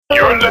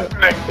You're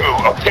listening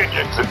to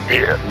Opinions in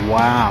Beer.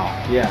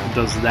 Wow. Yeah.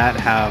 Does that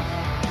have...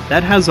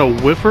 That has a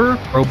whiffer?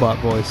 Robot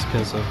voice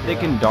because of...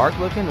 Thick and dark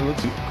looking? It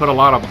looks... Put a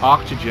lot of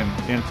oxygen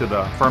into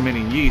the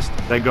fermenting yeast,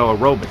 they go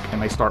aerobic and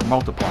they start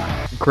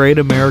multiplying. Great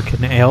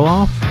American Ale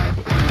off,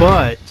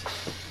 but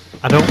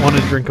I don't want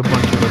to drink a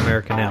bunch of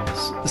American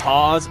Ales.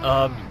 Cause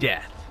of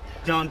death.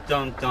 Dun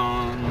dun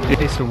dun. It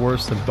tasted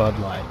worse than Bud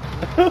Light.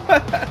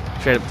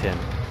 Straight up 10.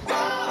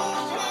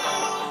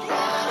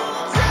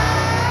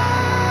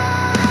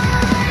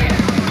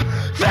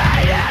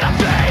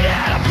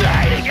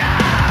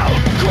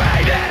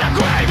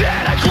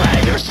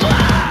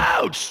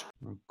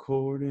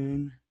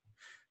 Recording,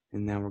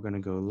 and now we're gonna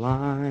go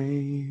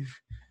live.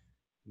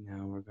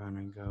 Now we're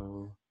gonna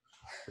go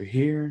over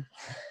here.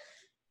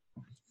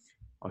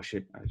 Oh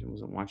shit! I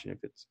wasn't watching.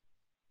 If it's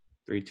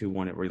 3, 2,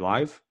 1, are we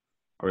live?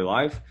 Are we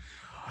live?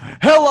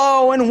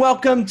 Hello and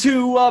welcome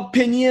to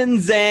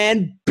Opinions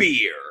and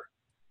Beer.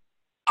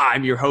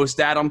 I'm your host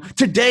Adam.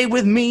 Today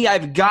with me,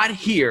 I've got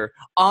here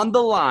on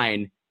the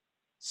line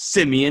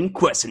Simeon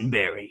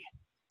Quessenberry.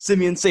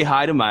 Simeon, say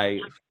hi to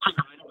my.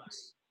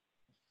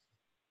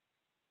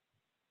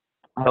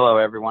 Hello,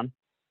 everyone.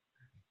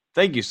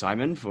 Thank you,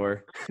 Simon,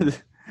 for... I'm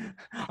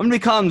going to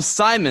call him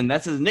Simon.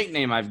 That's his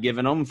nickname I've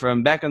given him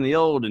from back in the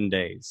olden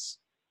days.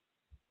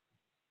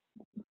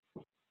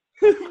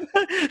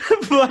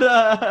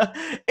 But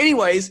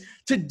anyways,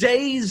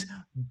 today's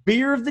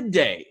beer of the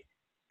day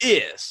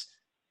is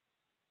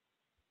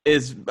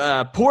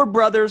Poor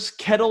Brothers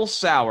Kettle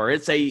Sour.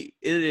 It's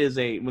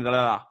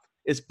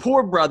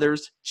Poor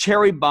Brothers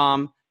Cherry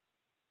Bomb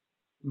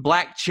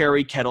Black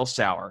Cherry Kettle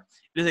Sour.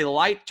 It is a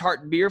light,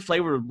 tart beer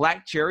flavored with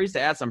black cherries to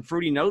add some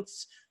fruity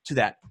notes to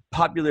that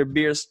popular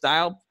beer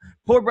style.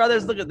 Poor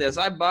Brothers, look at this.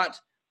 I bought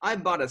a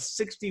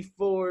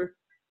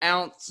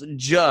 64-ounce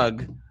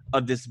jug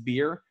of this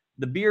beer.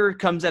 The beer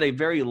comes at a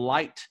very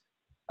light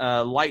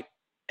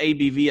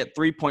ABV at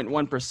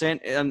 3.1%.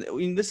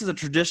 And this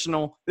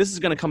is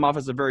going to come off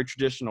as a very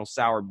traditional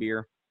sour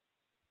beer.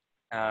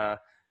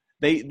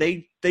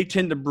 They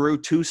tend to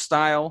brew two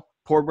style.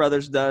 Poor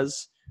Brothers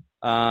does.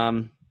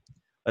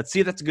 Let's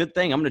see if that's a good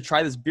thing. I'm going to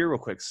try this beer real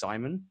quick,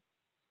 Simon.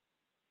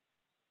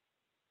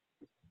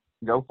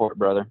 Go for it,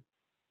 brother.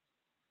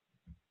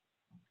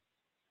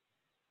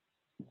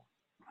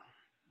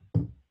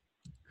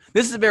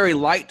 This is a very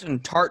light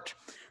and tart,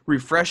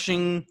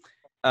 refreshing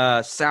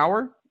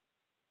sour.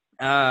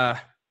 I'm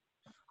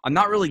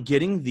not really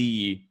getting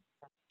the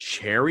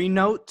cherry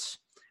notes,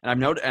 and I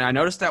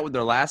noticed that with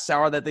their last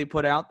sour that they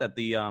put out that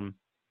the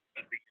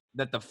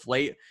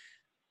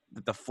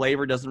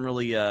flavor doesn't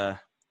really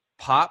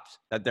pop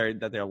that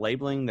they're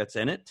labeling that's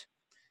in it.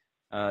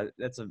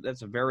 That's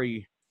a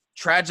very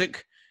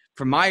tragic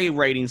for my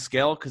rating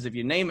scale, because if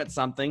you name it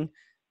something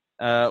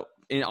on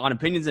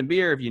Opinions and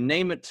Beer, if you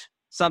name it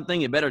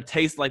something, it better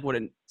taste like what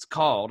it's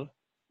called.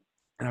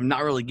 And I'm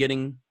not really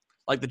getting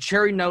like the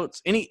cherry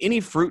notes.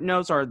 Any fruit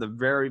notes are at the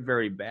very,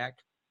 very back.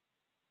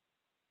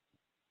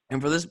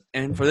 And for this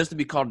to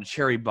be called a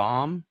cherry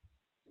bomb,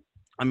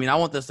 I mean, I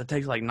want this to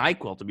taste like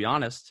NyQuil, to be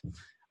honest.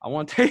 I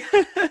want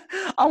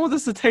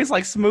this to taste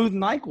like smooth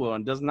NyQuil,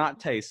 and does not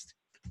taste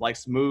like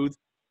smooth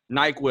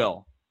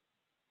NyQuil.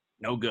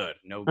 No good.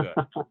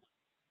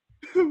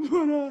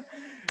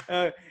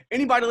 But,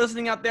 anybody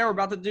listening out there, we're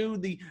about to do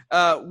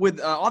with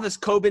all this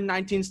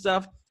COVID-19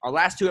 stuff. Our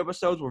last two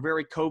episodes were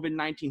very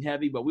COVID-19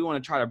 heavy, but we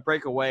want to try to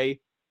break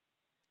away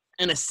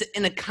in a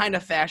kind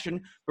of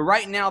fashion. But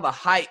right now, the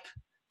hype,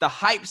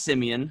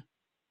 Simeon,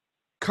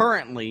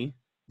 currently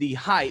the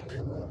hype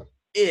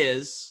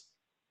is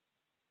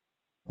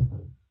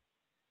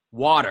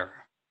water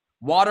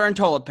and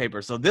toilet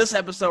paper. So this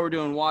episode we're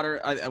doing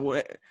water. I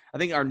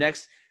think our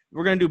next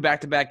we're gonna do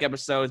back-to-back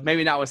episodes.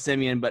 Maybe not with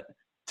Simeon, but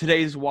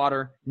today's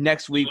water.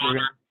 Next week we're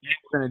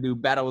gonna do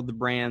Battle of the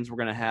Brands. We're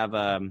gonna have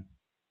that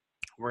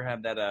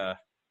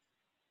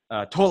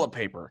toilet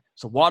paper.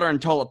 So water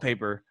and toilet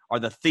paper are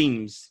the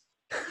themes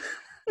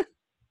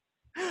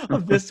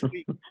of this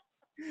week.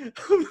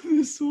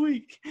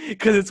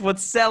 Because it's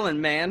what's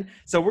selling, man.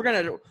 So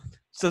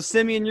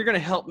Simeon, you're gonna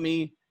help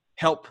me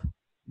help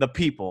the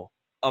people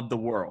of the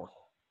world.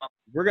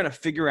 We're going to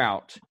figure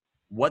out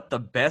what the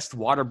best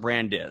water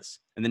brand is.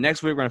 And the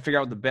next week, we're going to figure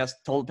out what the best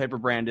toilet paper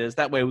brand is.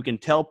 That way we can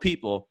tell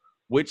people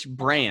which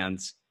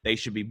brands they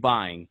should be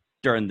buying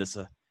during this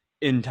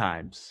end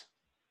times.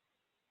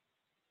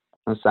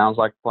 That sounds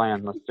like a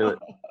plan. Let's do it.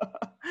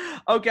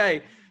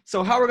 Okay.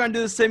 So how we're going to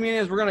do this, Simeon,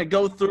 is we're going to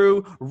go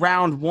through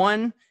round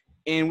one,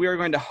 and we are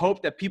going to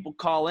hope that people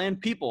call in.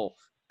 People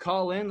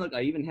call in. Look,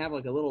 I even have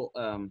like a little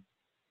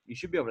you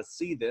should be able to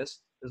see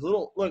this. There's a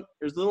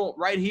little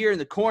right here in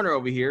the corner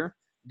over here,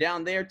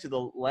 down there to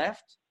the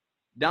left,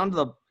 down to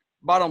the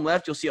bottom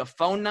left, you'll see a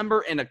phone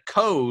number and a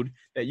code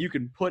that you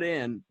can put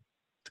in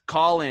to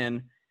call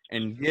in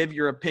and give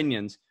your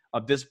opinions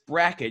of this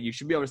bracket. You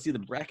should be able to see the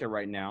bracket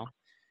right now.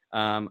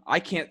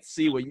 I can't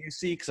see what you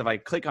see because if I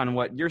click on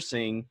what you're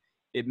seeing,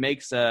 it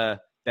makes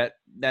that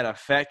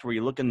effect where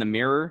you look in the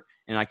mirror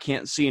and I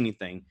can't see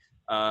anything.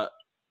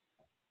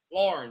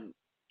 Lauren,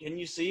 Can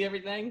you see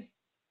everything?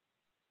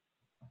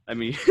 I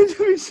mean,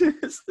 I'm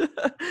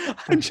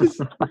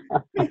just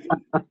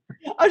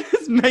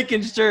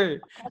making sure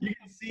you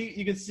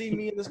can see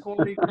me in this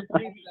corner. You can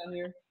see me down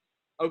here.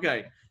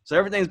 Okay, so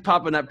everything's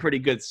popping up pretty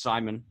good,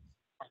 Simon.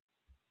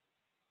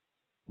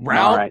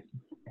 Round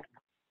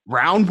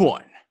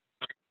 1.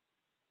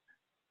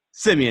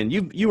 Simeon,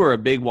 you were a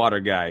big water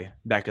guy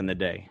back in the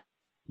day.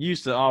 You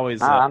used to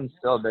always. I'm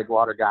still a big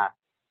water guy.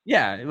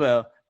 Yeah,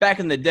 well, back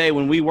in the day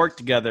when we worked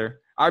together,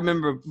 I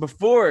remember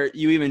before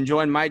you even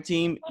joined my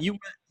team,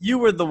 you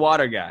were the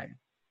water guy.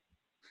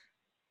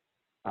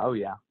 Oh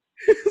yeah,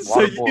 So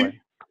water boy.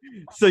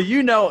 So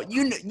you know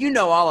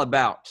all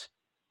about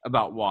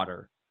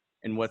water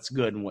and what's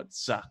good and what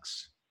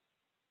sucks.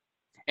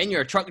 And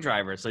you're a truck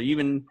driver, so you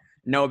even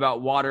know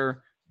about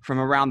water from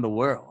around the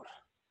world.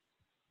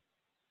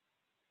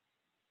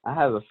 I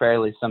have a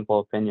fairly simple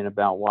opinion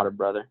about water,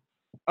 brother.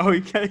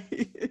 Okay.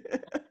 If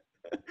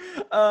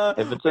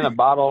it's in a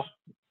bottle,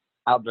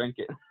 I'll drink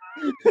it.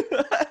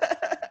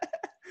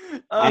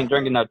 I ain't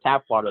drinking no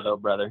tap water though,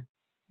 brother.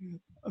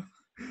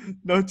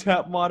 No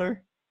tap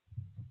water.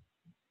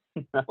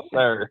 No,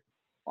 sir.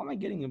 Why am I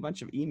getting a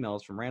bunch of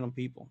emails from random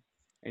people?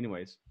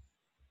 Anyways.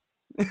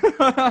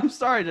 I'm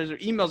sorry. There's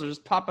emails are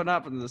just popping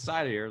up on the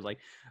side of here. It's like,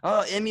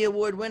 oh, Emmy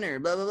Award winner,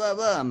 blah, blah, blah,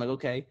 blah. I'm like,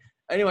 okay.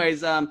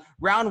 Anyways,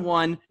 round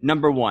 1,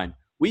 number 1.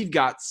 We've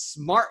got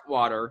Smart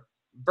Water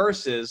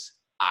versus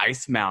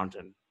Ice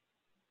Mountain.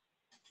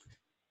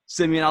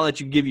 Simeon, I'll let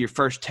you give your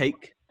first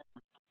take.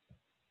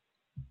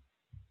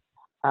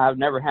 I've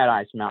never had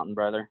Ice Mountain,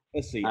 brother.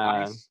 Let's see.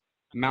 Ice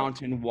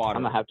Mountain Water.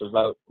 I'm gonna have to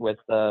vote with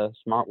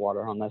Smart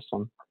Water on this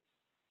one.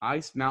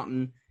 Ice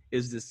Mountain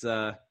is this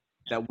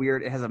that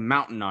weird. It has a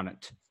mountain on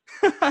it.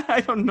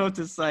 I don't know what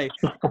to say.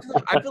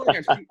 I feel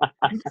like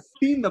I've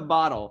seen the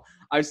bottle.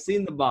 I've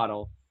seen the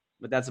bottle,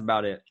 but that's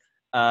about it.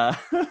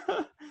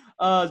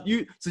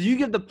 You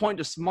give the point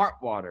to Smart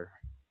Water.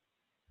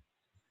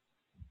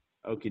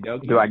 Okie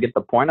dokie. Do I get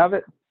the point of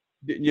it?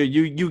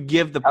 You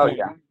give the point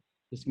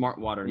to Smart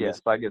Water.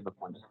 Yes, I give the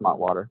point to Smart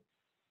Water.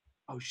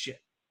 Oh shit!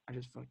 I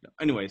just fucked up.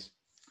 Anyways,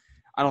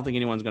 I don't think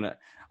anyone's gonna.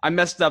 I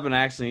messed up and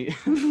actually.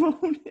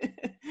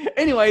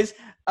 Anyways,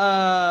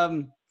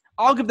 I'll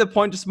give the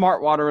point to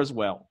Smart Water as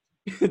well.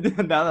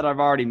 Now that I've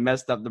already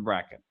messed up the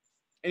bracket.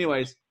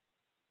 Anyways,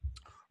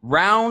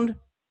 round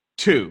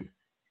 2.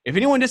 If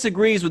anyone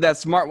disagrees with that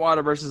Smart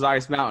Water versus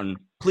Ice Mountain,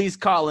 please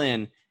call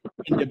in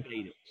and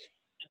debate it.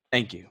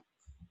 Thank you.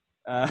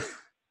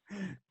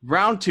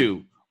 Round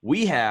 2,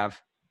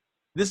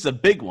 this is a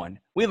big one.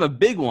 We have a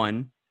big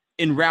one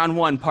in round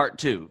 1, part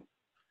 2.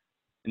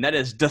 And that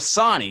is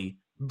Dasani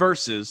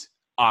versus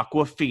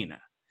Aquafina.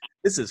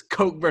 This is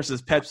Coke versus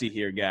Pepsi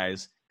here,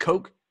 guys.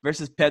 Coke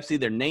versus Pepsi,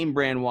 their name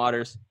brand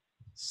waters.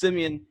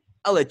 Simeon,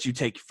 I'll let you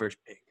take your first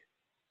pick.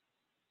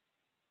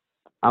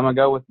 I'm going to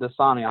go with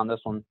Dasani on this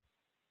one.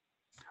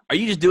 Are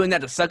you just doing that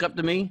to suck up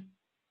to me?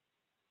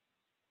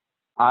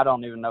 I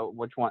don't even know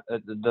which one.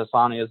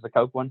 Dasani is the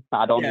Coke one?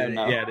 I don't even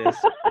know. Yeah, it is.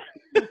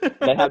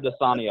 They have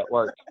Dasani at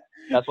work.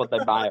 That's what they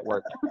buy at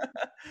work.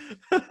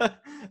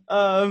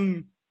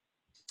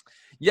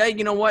 Yeah,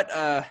 you know what?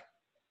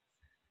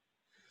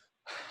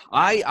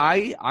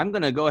 I'm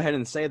gonna go ahead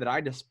and say that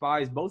I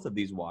despise both of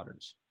these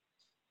waters.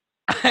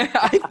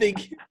 I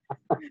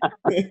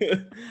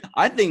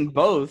think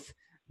both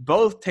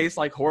taste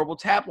like horrible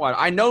tap water.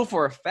 I know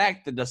for a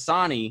fact that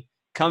Dasani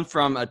comes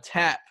from a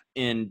tap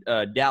in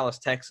Dallas,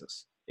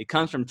 Texas. It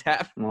comes from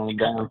tap. Oh,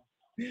 damn.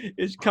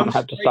 It comes. I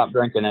have to stop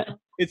drinking it.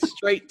 It's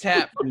straight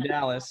tap from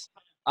Dallas.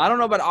 I don't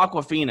know about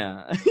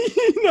Aquafina.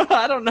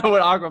 I don't know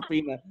what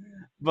Aquafina,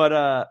 but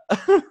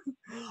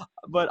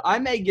I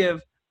may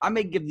give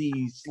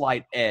the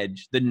slight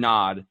edge, the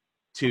nod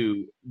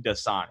to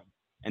Dasani.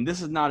 And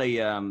this is not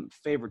a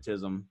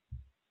favoritism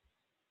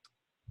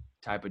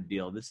type of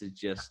deal. That's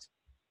just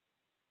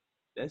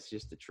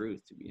the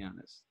truth, to be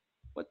honest.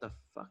 What the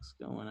fuck's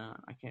going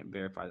on? I can't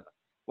verify that.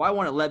 Why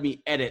won't it let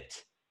me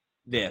edit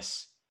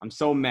this? I'm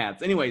so mad.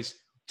 So anyways,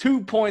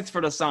 2 points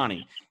for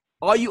Dasani.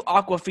 All you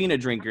Aquafina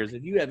drinkers,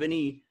 if you have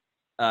any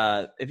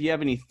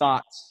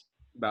thoughts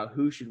about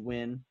who should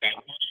win,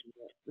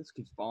 this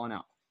keeps falling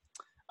out.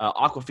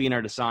 Aquafina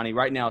or Dasani.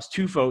 Right now, it's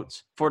 2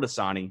 votes for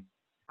Dasani.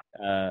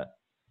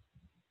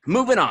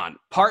 Moving on,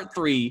 part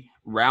 3,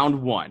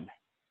 round 1.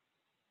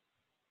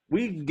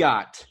 We've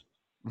got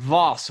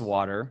Voss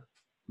Water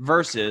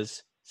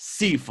versus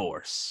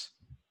Seaforce.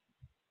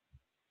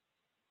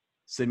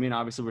 Simeon,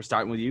 obviously, we're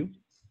starting with you.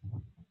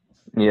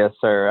 Yes,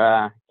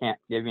 sir. Can't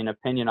give you an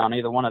opinion on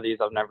either one of these.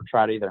 I've never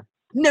tried either.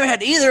 Never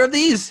had either of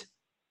these.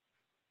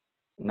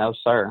 No,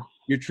 sir.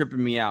 You're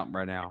tripping me out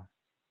right now.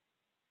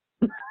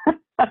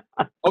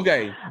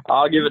 Okay.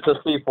 I'll give it to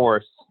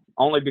Seaforce,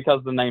 only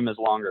because the name is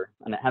longer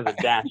and it has a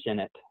dash in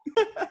it.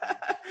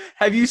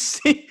 Have you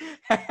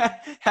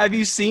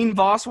seen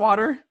Voss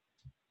Water?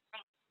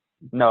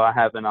 No, I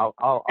haven't.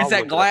 I'll It's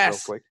that look it up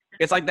glass. real quick.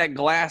 It's like that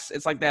glass.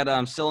 It's like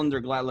that cylinder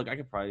glass. Look, I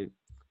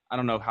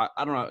don't know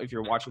if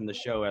you're watching the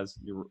show as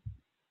you're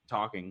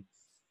talking.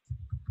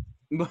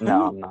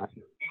 No, I'm not.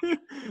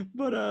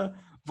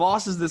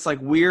 Voss is this like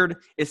weird.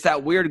 It's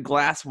that weird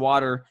glass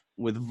water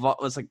with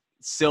it's like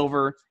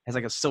silver, has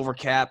like a silver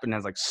cap and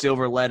has like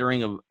silver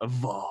lettering of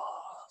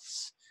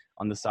Voss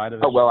on the side of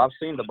it. Oh well, I've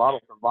seen the bottle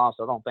for Voss.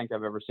 I don't think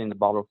I've ever seen the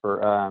bottle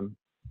for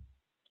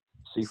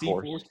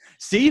C-Force.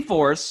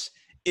 C-Force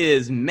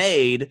is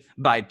made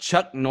by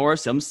Chuck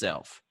Norris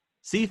himself.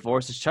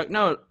 C-Force is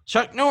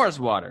Chuck Norris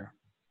water.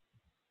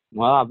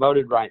 Well, I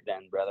voted right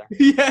then, brother.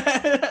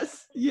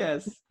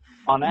 Yes.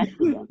 On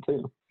accident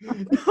too.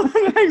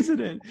 On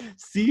accident.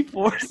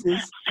 C-Force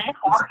is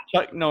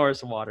Chuck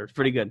Norris water. It's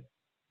pretty good.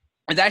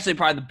 It's actually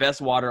probably the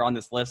best water on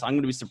this list. I'm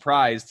going to be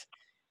surprised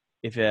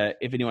if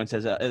anyone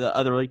says the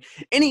other league.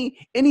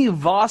 Any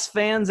Voss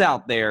fans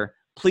out there,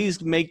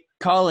 please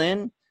call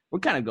in. We're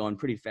kind of going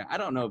pretty fast. I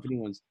don't know if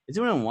is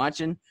anyone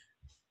watching?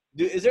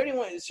 Is there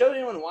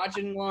anyone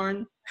watching,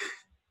 Lauren?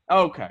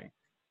 Okay.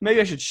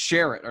 Maybe I should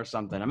share it or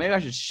something. Maybe I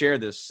should share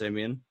this,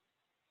 Simeon.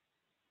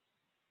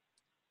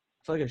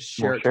 I feel like I should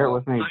share it. Share it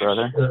with me,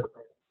 brother.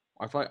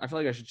 I feel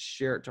like I should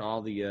share it to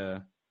all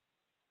the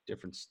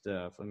different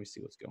stuff. Let me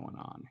see what's going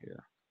on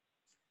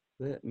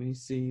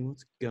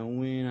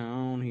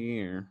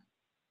here.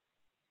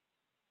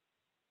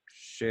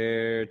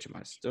 Share to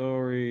my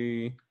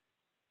story.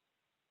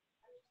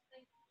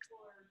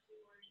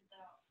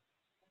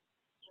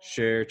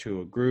 Share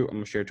to a group. I'm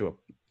going to share to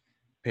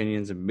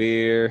Opinions of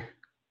Beer.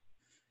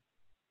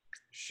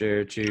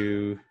 Share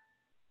to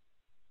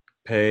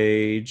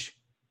page,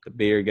 the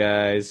beer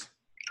guys.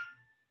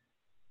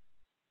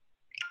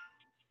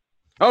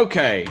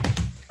 Okay.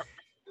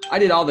 I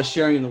did all the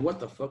sharing. What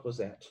the fuck was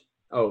that?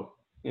 Oh,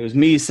 it was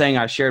me saying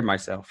I shared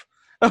myself.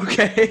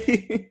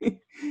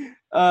 Okay.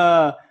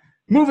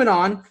 Moving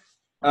on.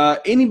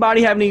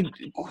 Anybody have any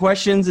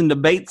questions and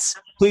debates?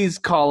 Please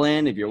call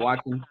in if you're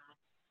watching.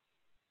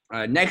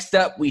 Next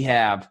up, we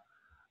have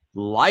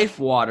Life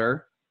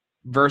Water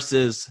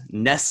versus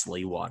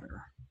Nestle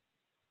Water.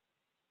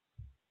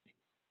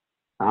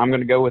 I'm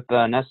going to go with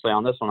Nestle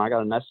on this one. I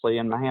got a Nestle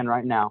in my hand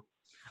right now.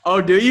 Oh,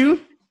 do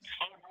you?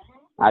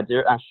 I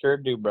do. I sure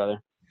do,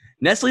 brother.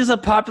 Nestle's a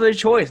popular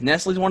choice.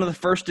 Nestle's one of the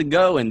first to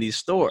go in these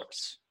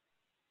stores.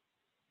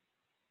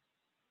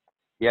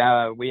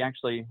 Yeah, me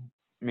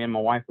and my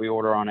wife, we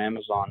order on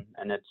Amazon,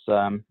 and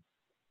it's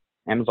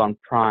Amazon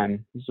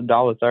Prime. It's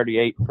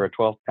 $1.38 for a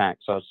 12-pack,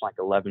 so it's like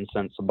 11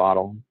 cents a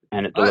bottle,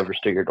 and it delivers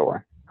to your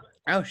door.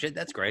 Oh, shit,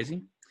 that's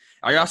crazy.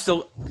 Are y'all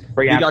still –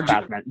 Free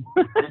advertisement.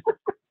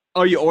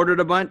 Oh, you ordered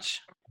a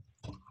bunch?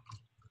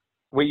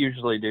 We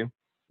usually do,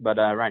 but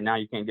right now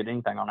you can't get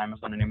anything on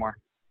Amazon anymore.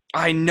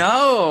 I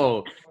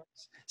know.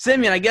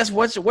 Simeon, I guess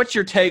what's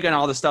your take on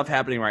all the stuff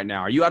happening right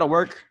now? Are you out of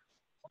work?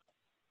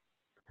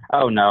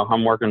 Oh, no.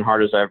 I'm working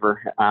hard as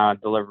ever. I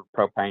deliver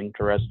propane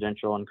to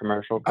residential and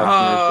commercial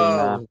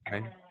customers.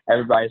 Okay.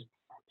 Everybody's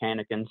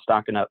panicking,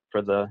 stocking up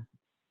for the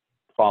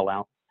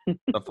fallout.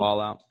 The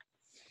fallout.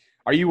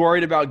 Are you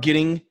worried about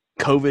getting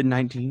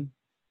COVID-19?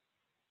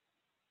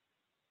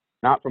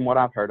 Not from what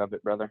I've heard of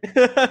it, brother.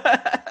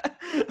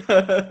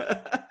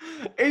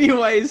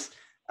 Anyways,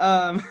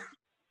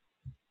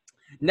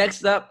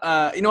 next up,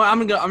 you know what?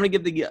 I'm gonna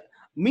give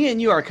me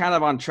and you are kind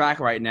of on track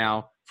right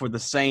now for the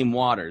same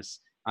waters.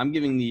 I'm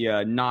giving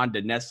the nod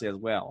to Nestle as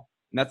well.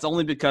 And that's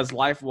only because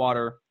Life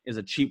Water is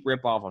a cheap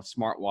ripoff of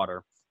Smart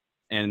Water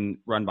and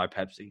run by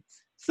Pepsi.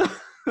 So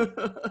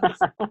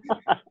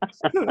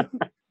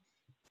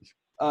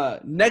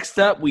next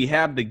up, we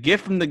have the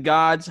gift from the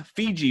gods,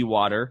 Fiji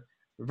Water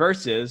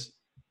versus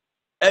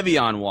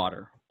Evian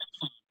Water.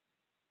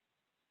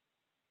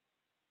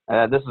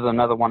 This is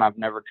another one I've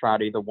never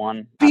tried either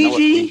one. Fiji? I know what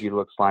Fiji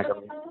looks like.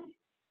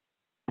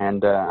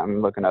 And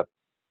I'm looking up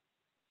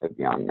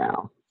Evian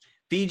now.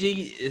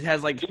 Fiji, it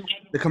has like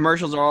the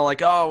commercials are all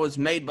like, oh, it was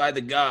made by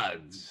the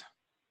gods.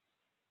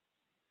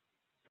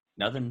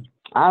 Nothing.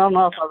 I don't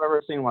know if I've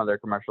ever seen one of their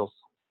commercials.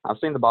 I've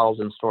seen the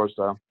bottles in stores,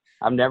 though.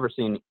 I've never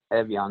seen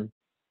Evian.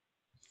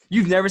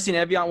 You've never seen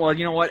Evian? Well,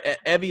 you know what?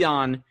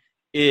 Evian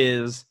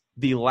is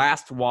the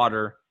last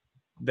water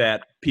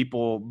that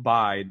people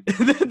buy,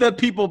 that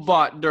people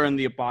bought during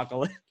the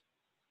apocalypse.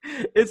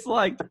 It's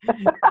like,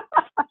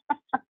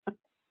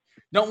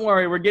 don't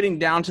worry, we're getting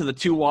down to the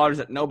two waters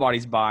that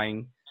nobody's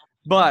buying.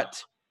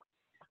 But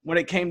when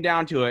it came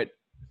down to it,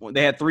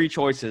 they had three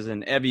choices,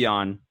 and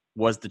Evian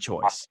was the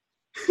choice.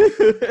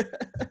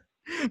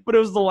 But it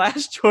was the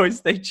last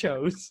choice they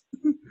chose.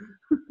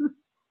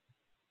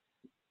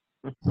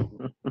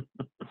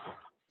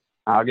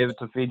 I'll give it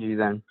to Fiji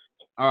then.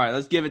 All right,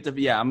 let's give it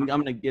to I'm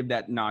going to give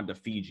that nod to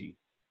Fiji.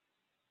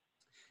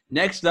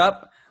 Next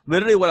up,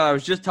 literally what I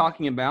was just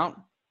talking about,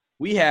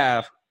 we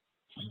have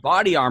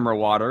Body Armor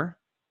water,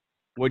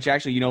 which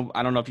actually,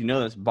 I don't know if you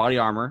know this, Body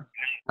Armor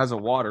has a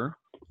water,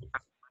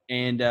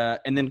 and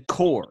then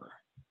Core.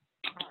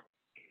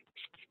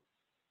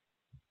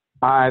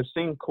 I've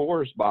seen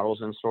Core's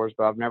bottles in stores,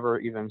 but I've never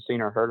even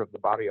seen or heard of the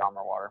Body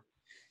Armor water.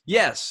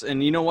 Yes,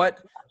 and you know what?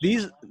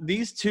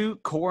 These two,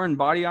 Core and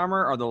Body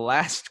Armor, are the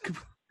last.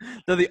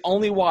 They're the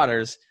only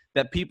waters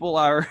that people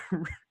are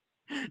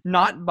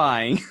not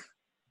buying,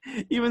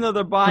 even though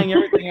they're buying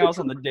everything else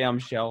on the damn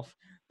shelf.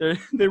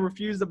 They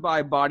refuse to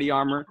buy Body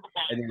Armor,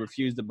 and they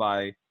refuse to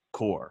buy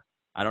Core.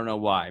 I don't know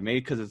why. Maybe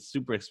because it's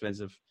super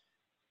expensive,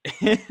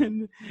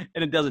 and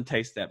it doesn't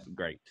taste that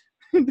great.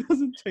 It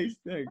doesn't taste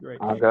that great.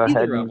 I'll go ahead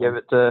Either of and them.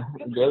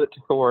 give it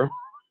to Core.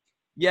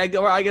 Yeah,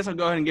 I guess I'll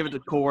go ahead and give it to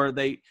Core.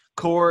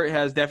 Core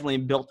has definitely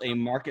built a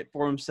market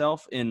for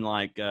himself in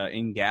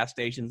in gas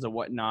stations and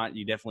whatnot.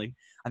 I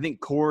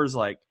think Core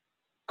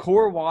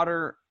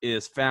water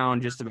is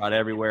found just about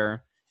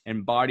everywhere,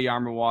 and Body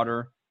Armor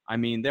water. I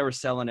mean, they were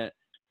selling it.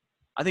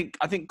 I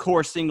think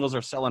Core singles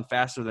are selling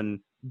faster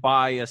than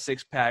buy a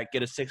 6-pack,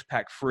 get a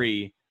 6-pack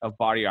free of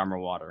Body Armor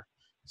water.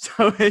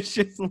 So it's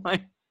just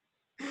like,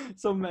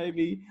 so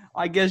maybe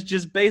I guess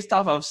just based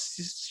off of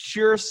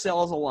sheer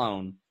sales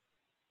alone,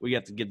 we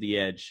have to give the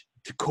edge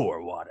to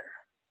Core water.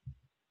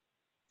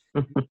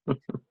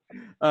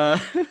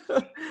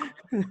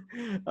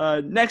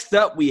 Next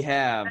up, we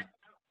have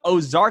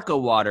Ozarka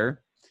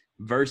water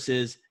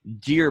versus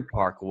Deer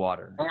Park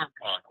water.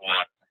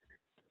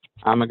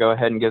 I'm gonna go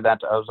ahead and give that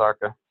to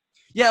Ozarka.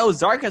 Yeah,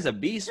 Ozarka's a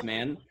beast,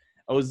 man.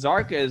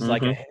 Ozarka is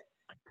like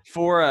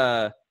for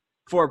a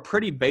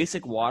pretty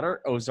basic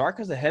water,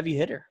 Ozarka's a heavy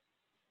hitter.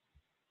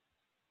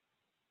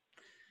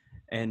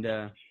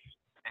 And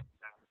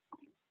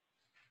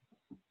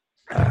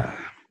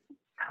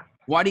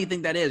why do you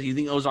think that is? You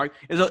think Ozarka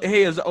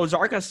is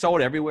Ozarka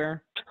sold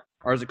everywhere,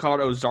 or is it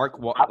called Ozark?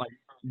 Like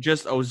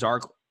just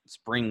Ozark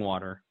spring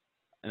water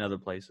in other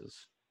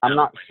places? I'm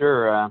not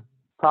sure.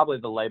 Probably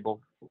the label.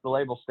 The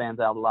label stands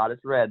out a lot.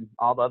 It's red.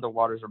 All the other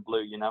waters are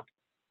blue. You know.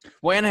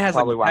 Well, and it has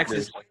Probably like why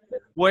Texas.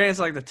 Well, it's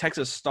like the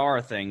Texas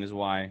Star thing is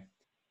why.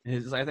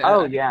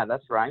 Yeah,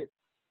 that's right.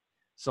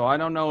 So I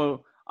don't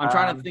know. I'm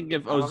trying to think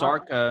if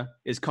Ozarka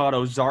is called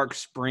Ozark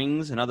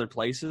Springs in other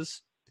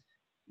places,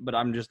 but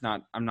I'm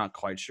not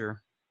quite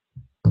sure.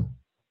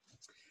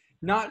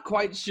 Not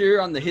quite sure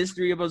on the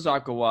history of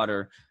Ozarka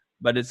water,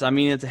 but it's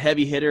a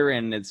heavy hitter,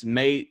 and it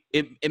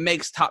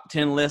makes top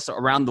 10 lists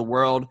around the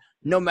world,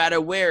 no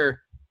matter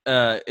where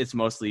it's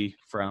mostly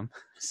from.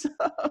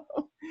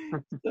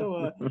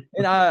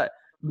 And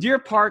Deer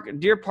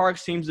Park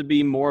seems to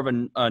be more of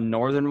a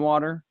northern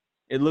water.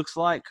 It looks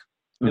like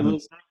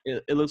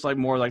it looks like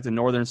more like the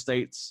northern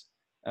states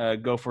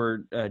go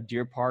for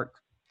Deer Park.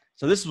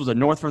 So this was a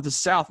north versus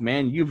south,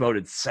 man. You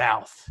voted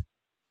south.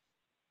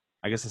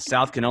 I guess the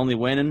South can only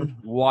win in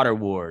water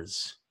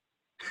wars.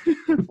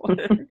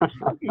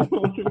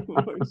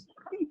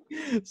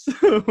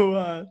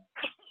 So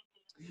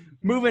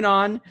moving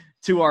on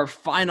to our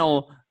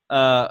final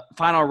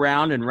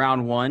round in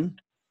round one.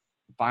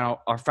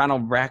 Our final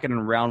bracket in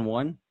round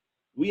one,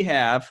 we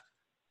have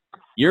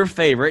your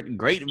favorite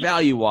Great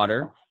Value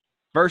water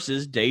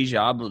versus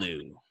Deja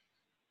Blue.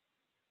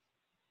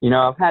 You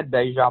know, I've had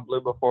Deja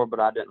Blue before, but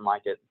I didn't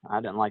like it.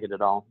 I didn't like it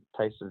at all. It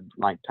tasted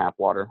like tap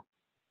water.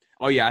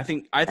 Oh yeah, I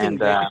think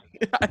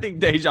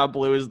Deja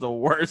Blue is the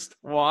worst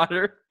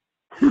water.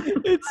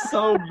 It's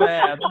so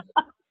bad.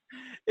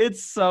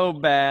 It's so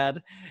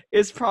bad.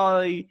 It's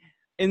probably,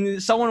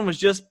 and someone was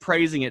just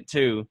praising it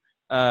too.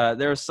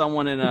 There was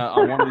someone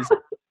on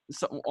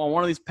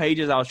one of these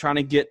pages. I was trying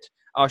to get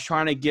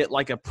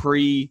like a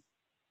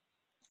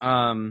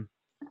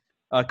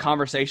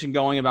conversation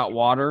going about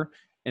water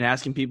and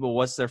asking people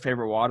what's their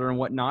favorite water and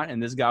whatnot.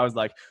 And this guy was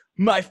like,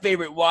 "My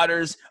favorite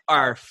waters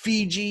are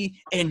Fiji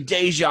and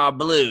Deja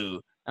Blue."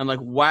 I'm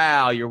like,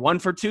 "Wow, you're 1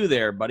 for 2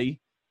 there, buddy."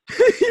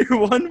 You're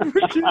 1 for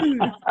 2.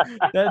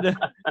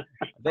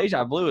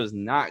 Deja Blue is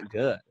not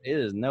good. It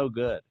is no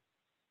good.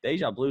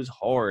 Deja Blue's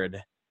horrid.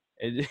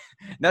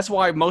 That's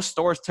why most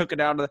stores took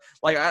it out of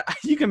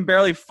you can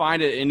barely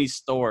find it in any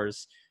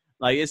stores.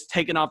 Like, it's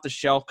taken off the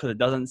shelf because it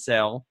doesn't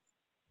sell.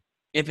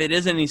 If it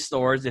is in any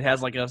stores, it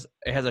has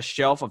a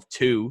shelf of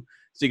 2,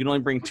 so you can only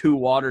bring 2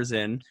 waters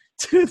in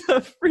to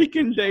the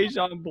freaking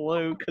Deja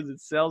Blue because it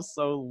sells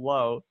so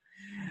low.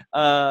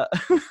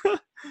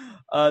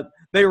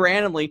 They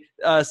randomly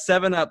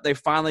 7-Up. They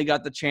finally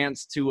got the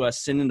chance to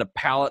send in a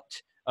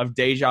pallet of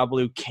Deja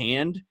Blue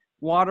canned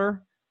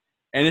water.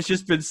 And it's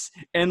just been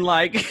sitting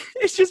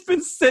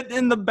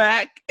in the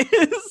back.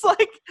 It's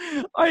like,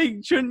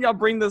 shouldn't y'all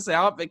bring this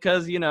out?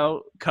 Because,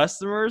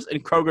 customers,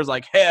 and Kroger's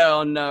like,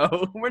 hell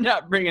no, we're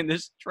not bringing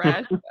this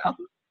trash out.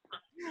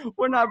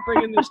 We're not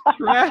bringing this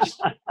trash.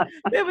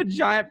 They have a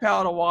giant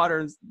pallet of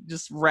water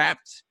just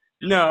wrapped.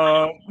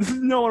 No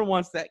one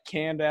wants that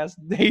canned ass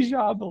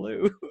Deja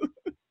Blue.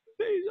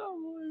 Deja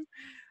Blue.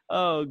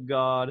 Oh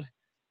God.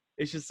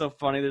 It's just so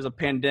funny. There's a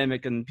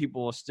pandemic and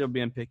people are still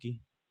being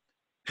picky.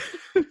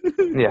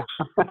 Yeah.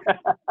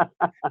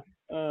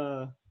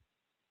 Well,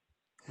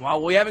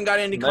 we haven't got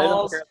any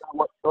calls. They don't care about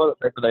what toilet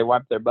paper they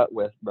wipe their butt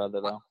with,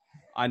 brother, though.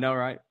 I know,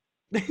 right?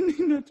 They need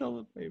no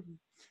toilet paper.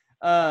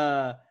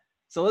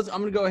 So I'm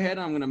going to go ahead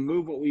and I'm going to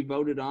move what we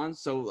voted on.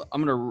 So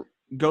I'm going to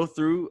go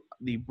through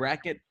the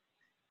bracket,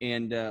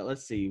 and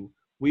let's see.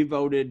 We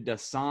voted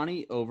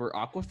Dasani over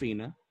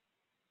Aquafina.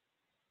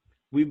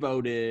 We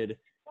voted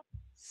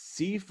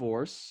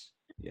C-Force.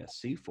 Yes,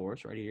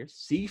 C-Force right here.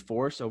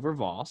 C-Force over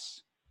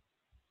Voss.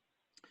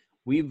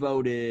 We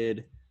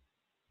voted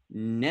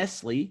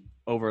Nestle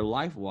over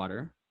Life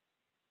Water.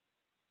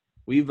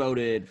 We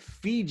voted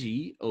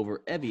Fiji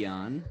over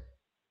Evian.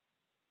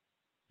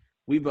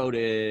 We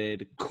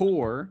voted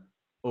Core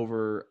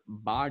over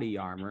Body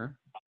Armor.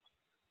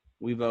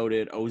 We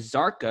voted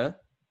Ozarka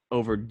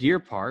over Deer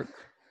Park.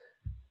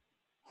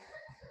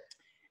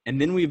 And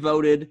then we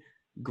voted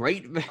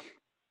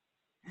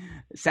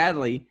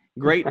sadly,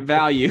 Great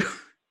Value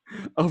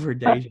over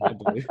Deja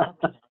Blue.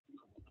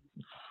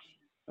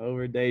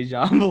 Over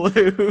Deja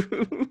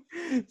Blue.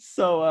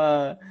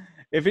 So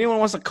if anyone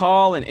wants to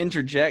call and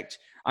interject,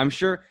 I'm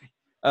sure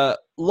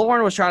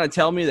Lauren was trying to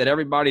tell me that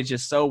everybody's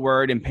just so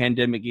worried and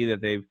pandemic-y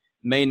that they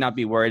may not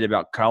be worried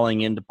about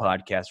calling into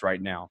podcasts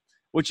right now,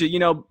 which,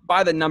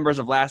 by the numbers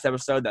of last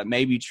episode, that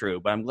may be true.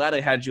 But I'm glad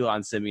I had you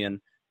on,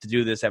 Simeon, to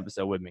do this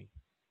episode with me.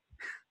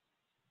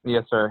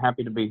 Yes, sir.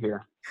 Happy to be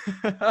here.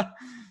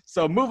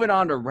 So moving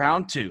on to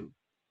round 2.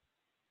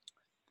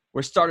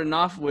 We're starting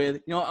off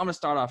with, I'm going to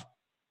start off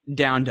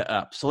down to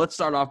up. So let's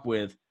start off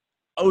with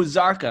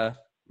Ozarka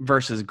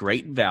versus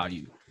Great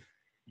Value.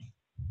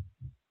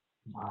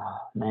 Oh,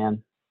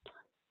 man,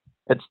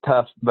 it's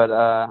tough, but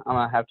I'm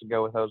gonna have to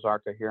go with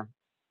Ozarka here.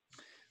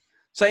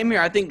 Same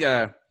here. I think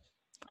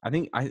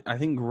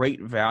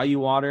Great Value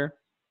water.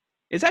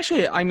 It's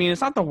actually,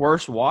 it's not the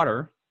worst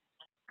water,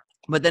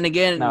 but then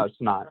again, No,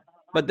 it's not.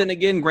 But then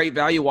again, Great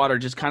Value water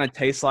just kind of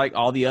tastes like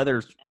all the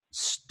other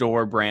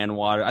store brand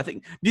water.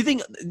 Do you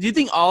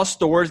think all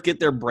stores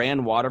get their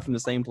brand water from the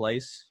same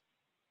place?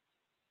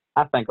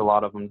 I think a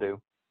lot of them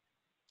do.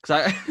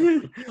 Because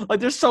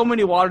there's so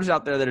many waters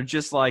out there that are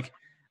just like,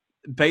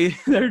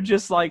 they're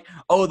just like,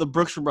 oh, the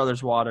Brooks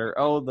Brothers water,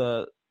 oh,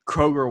 the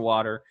Kroger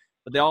water,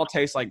 but they all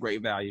taste like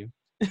Great Value.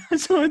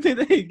 So I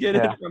think they get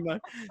it from a.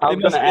 I was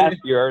going to ask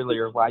you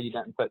earlier why you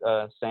didn't put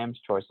Sam's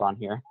Choice on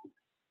here.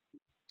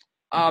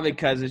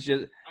 Because it's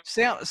just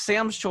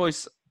Sam's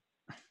Choice.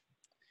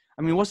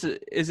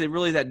 Is it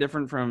really that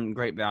different from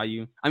Great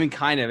Value?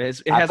 Kind of. It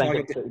has I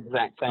think it's the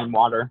exact same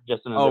water,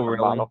 just in a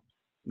different bottle.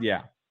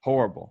 Yeah,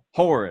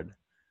 horrid.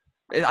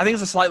 I think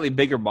it's a slightly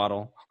bigger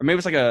bottle, or maybe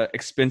it's like a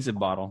expensive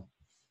bottle.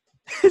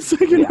 It's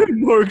like a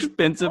more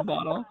expensive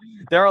bottle.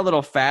 They're a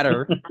little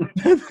fatter.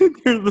 They're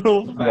a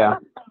little fat.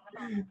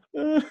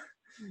 Yeah.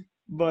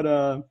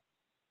 But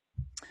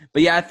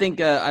yeah, I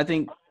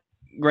think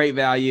Great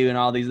Value and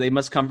all these, they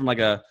must come from like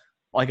a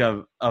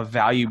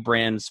value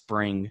brand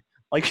spring.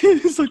 Like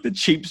it's like the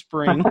cheap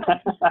spring.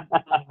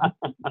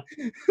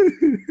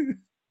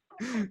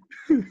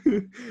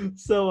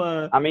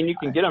 So you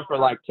can get them for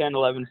like 10,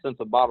 11 cents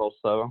a bottle,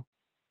 so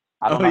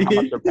I don't know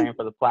how much they're paying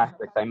for the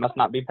plastic. They must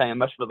not be paying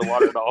much for the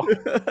water at all.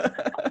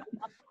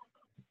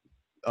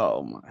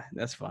 Oh my,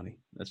 that's funny.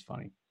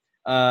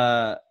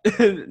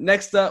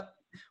 Next up,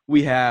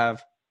 we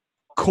have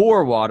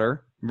Core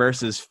Water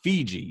versus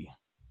Fiji.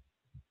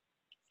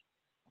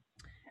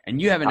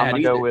 And you haven't had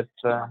either.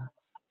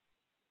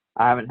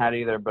 I haven't had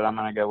either, but I'm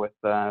going to go with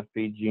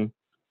Fiji.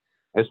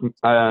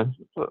 I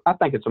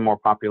think it's a more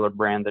popular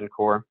brand than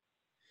Core.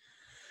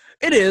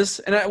 It is,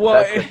 and that's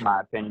just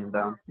my opinion,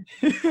 though.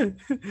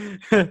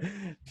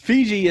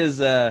 Fiji is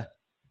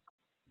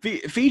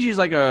Fiji's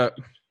like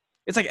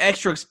it's like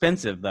extra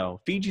expensive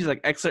though. Fiji's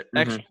like extra.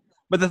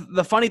 But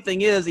the funny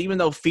thing is, even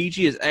though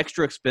Fiji is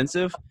extra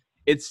expensive,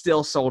 it's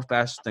still sold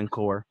faster than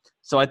Core.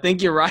 So I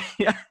think you're right.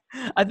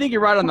 I think you're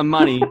right on the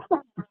money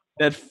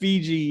that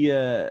Fiji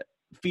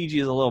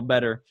is a little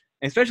better,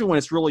 and especially when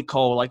it's really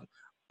cold. Like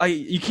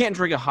you can't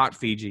drink a hot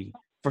Fiji.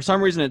 For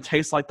some reason, it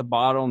tastes like the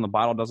bottle, and the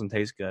bottle doesn't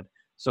taste good.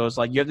 So it's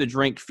like you have to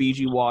drink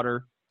Fiji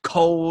water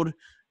cold,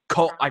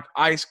 like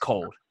ice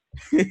cold.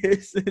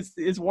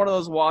 It's one of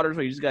those waters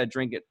where you just gotta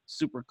drink it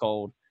super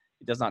cold.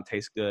 It does not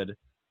taste good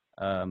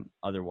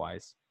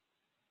otherwise.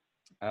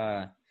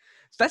 So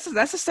that's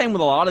the same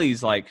with a lot of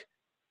these like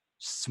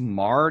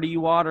Smarty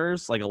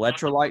waters, like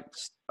electrolyte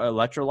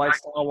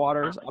style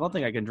waters. I don't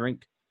think I can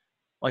drink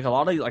like a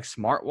lot of these like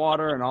Smart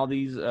Water and all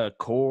these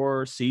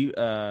Core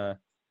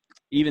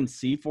even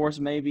C-Force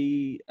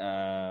maybe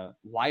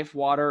Life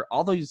Water.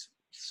 All these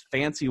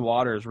fancy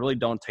waters really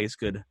don't taste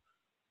good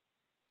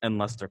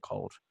unless they're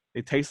cold.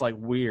 They taste like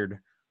weird,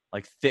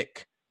 like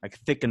thick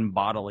and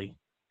bodily.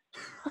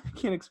 I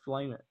can't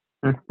explain it.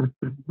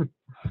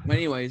 But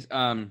anyways,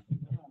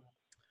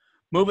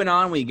 moving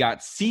on, we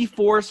got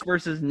C-Force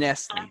versus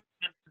Nestle.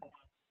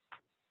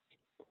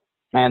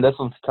 Man, this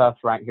one's tough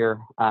right here.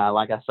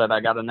 Like I said, I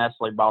got a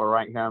Nestle bottle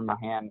right here in my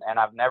hand, and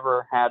I've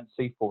never had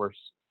C-Force.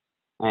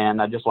 And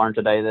I just learned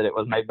today that it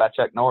was made by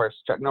Chuck Norris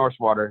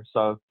water.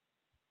 So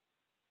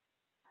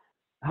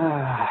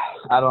I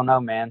don't know,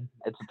 man.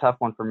 It's a tough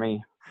one for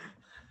me.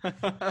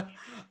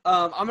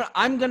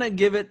 I'm gonna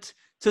give it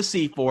to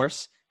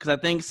C-Force because I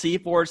think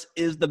C-Force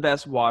is the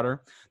best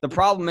water. The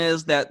problem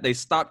is that they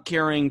stopped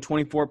carrying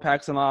 24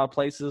 packs in a lot of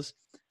places,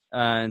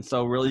 and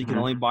so really you can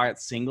only buy it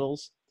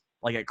singles.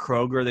 Like at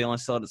Kroger, they only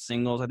sell it at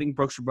singles. I think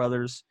Brooks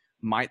Brothers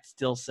might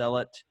still sell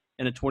it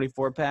in a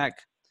 24 pack,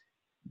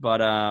 but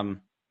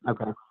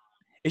okay,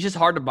 it's just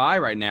hard to buy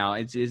right now.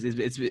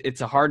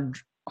 It's a hard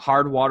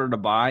water to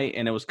buy,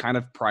 and it was kind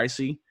of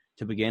pricey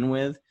to begin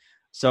with.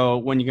 So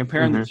when you're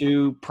comparing the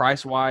two,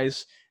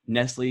 price-wise,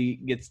 Nestle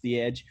gets the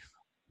edge.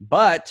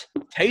 But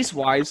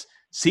taste-wise,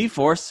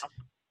 Seaforce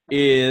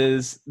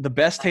is the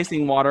best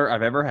tasting water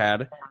I've ever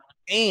had,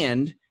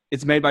 and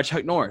it's made by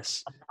Chuck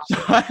Norris. So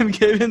I'm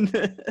giving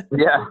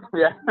Yeah.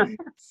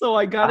 So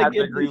I I gotta have to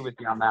give agree with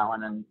you on that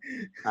one and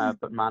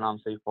put mine on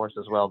Seaforce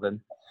as well.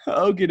 Then.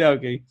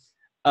 Okie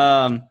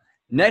dokie.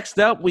 Next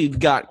up, we've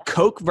got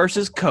Coke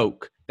versus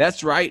Coke.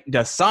 That's right,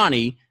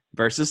 Dasani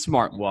versus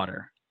Smart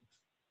Water.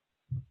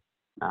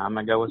 I'm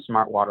gonna go with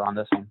Smart Water on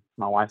this one.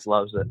 My wife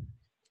loves it.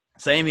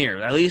 Same here.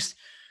 At least,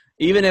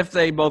 even if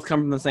they both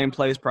come from the same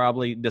place,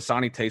 probably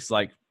Dasani tastes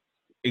like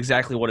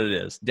exactly what it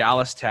is.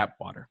 Dallas tap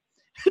water.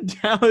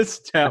 Dallas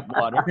tap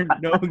water.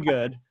 No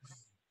good.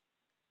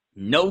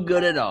 No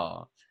good at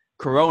all.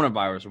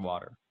 Coronavirus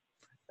water.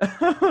 I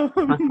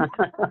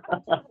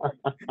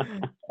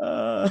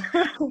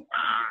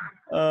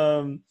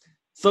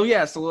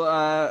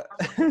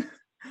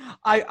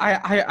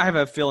have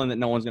a feeling that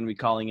no one's going to be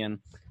calling in.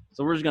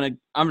 So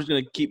I'm just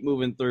going to keep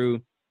moving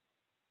through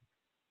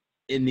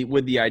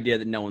with the idea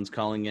that no one's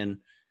calling in.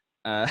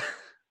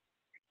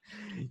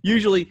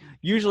 Usually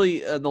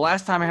the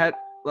last time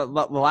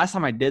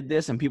I did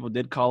this and people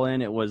did call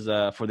in, it was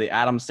for the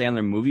Adam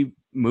Sandler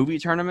movie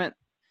tournament,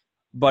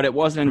 but it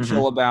wasn't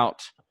until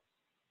about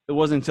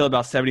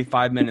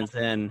 75 minutes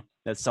in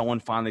that someone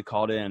finally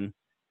called in.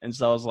 And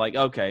so I was like,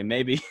 okay,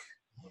 maybe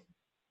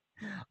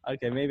I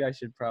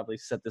should probably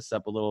set this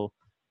up a little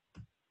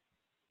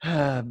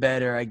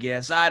better, I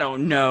guess. I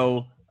don't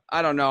know.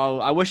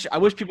 I wish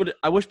people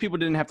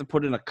didn't have to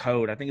put in a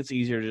code. I think it's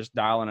easier to just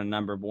dial in a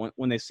number, but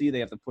when they see they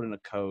have to put in a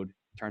code,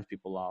 it turns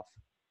people off.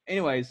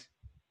 Anyways.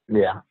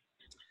 Yeah.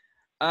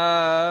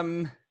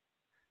 So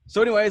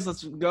anyways,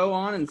 let's go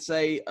on and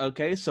say,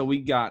 okay, so we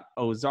got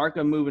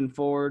Ozarka moving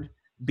forward,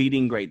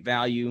 beating Great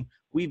Value.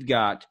 We've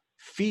got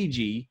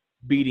Fiji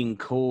beating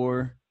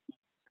Core.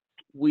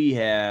 We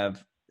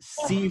have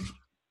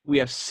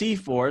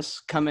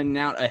Seaforce coming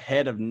out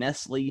ahead of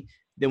Nestle.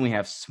 Then we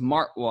have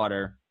Smart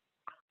Water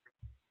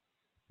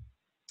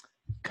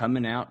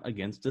coming out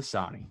against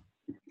Dasani.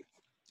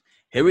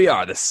 Here we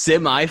are, the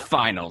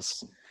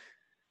semifinals.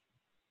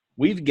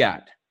 We've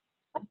got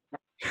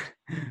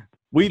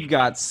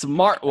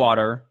Smart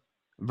Water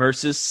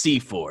versus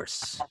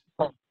Seaforce.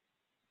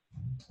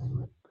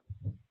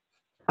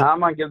 I'm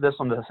gonna give this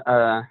one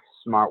to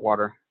Smart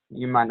Water.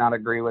 You might not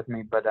agree with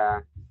me, but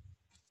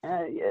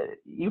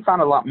you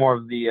found a lot more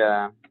of the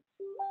I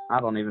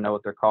don't even know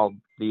what they're called,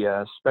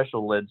 the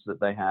special lids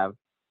that they have.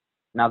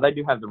 Now they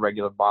do have the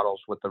regular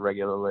bottles with the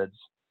regular lids,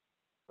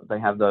 but they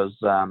have those.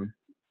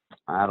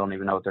 I don't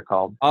even know what they're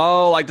called.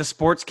 Oh, like the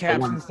sports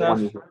caps and stuff.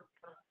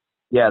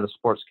 Yeah, the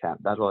sports cap.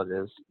 That's what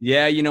it is.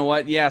 Yeah, you know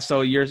what? Yeah, so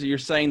you're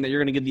saying that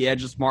you're going to give the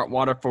edge of Smart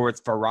Water for its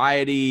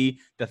variety,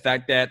 the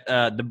fact that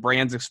the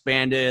brand's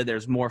expanded,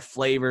 there's more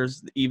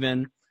flavors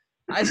even.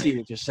 I see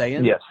what you're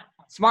saying. Yes.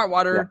 Smart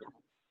Water,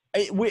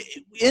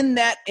 in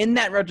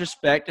that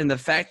retrospect, and the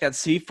fact that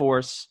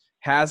Seaforce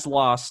has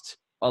lost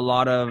a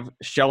lot of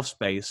shelf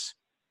space,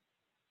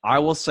 I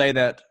will say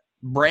that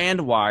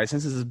brand-wise,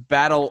 since this is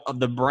battle of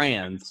the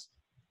brands,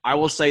 I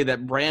will say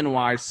that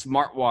brand-wise,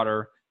 Smart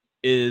Water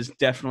is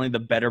definitely the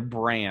better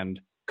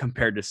brand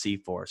compared to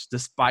Seaforce,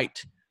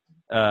 despite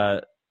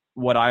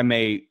what I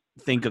may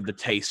think of the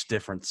taste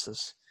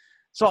differences.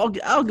 So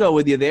I'll go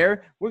with you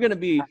there. We're gonna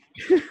be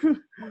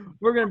on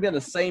the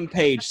same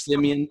page,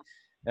 Simeon.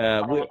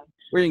 We're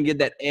gonna get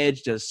that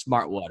edge to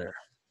Smart Water.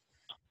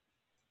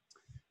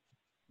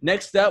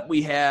 Next up,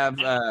 we have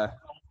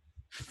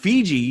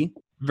Fiji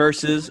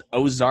versus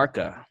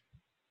Ozarka.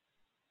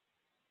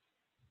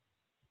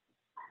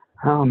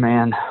 Oh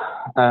man.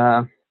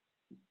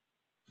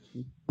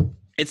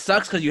 It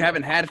sucks because you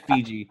haven't had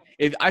Fiji.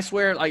 If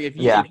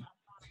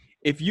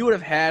you would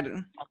have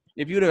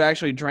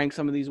actually drank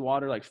some of these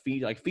water, like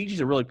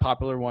Fiji's a really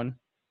popular one.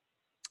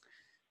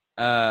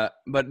 But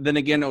then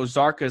again,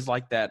 Ozarka is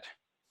like that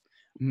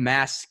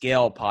mass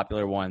scale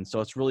popular one, so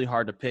it's really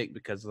hard to pick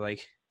because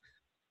like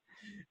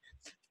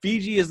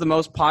Fiji is the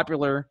most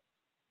popular.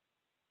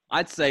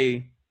 I'd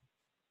say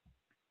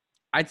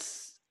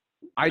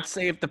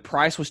if the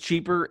price was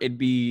cheaper, it'd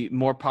be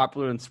more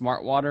popular than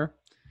Smart Water.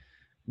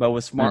 But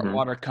with Smart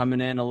Water coming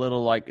in a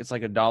little like it's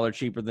like $1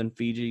 cheaper than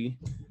Fiji,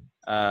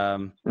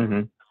 I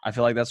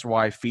feel like that's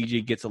why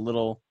Fiji gets a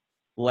little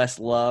less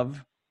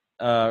love,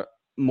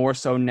 more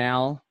so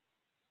now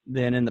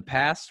than in the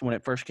past when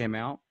it first came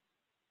out.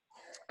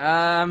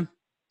 It's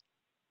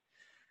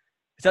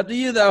up to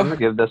you though. I'm gonna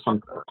give this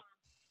one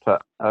to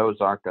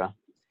Ozarka.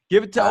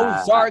 Give it to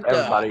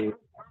Ozarka.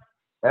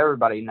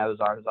 Everybody knows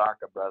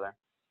Ozarka, brother,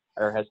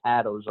 or has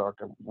had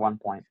Ozarka at one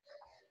point.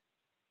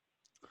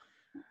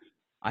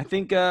 I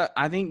think I'm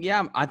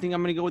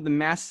gonna go with the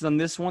masses on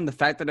this one. The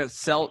fact that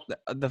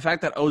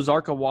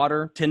Ozarka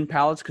water 10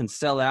 pallets can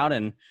sell out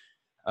in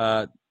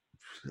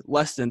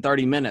less than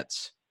 30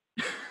 minutes.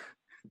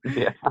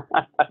 Yeah.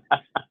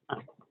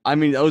 I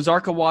mean,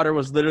 Ozarka water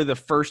was literally the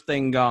first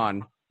thing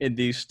gone in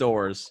these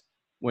stores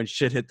when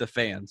shit hit the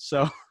fan.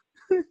 So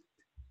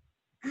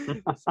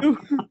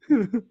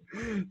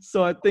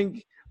So I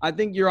think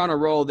you're on a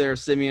roll there,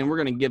 Simeon. We're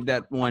gonna give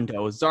that one to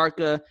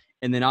Ozarka,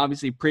 and then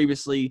obviously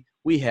previously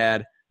we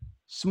had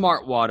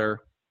Smart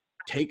Water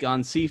take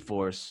on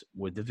Seaforce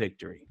with the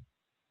victory.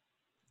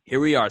 Here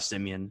we are,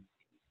 Simeon.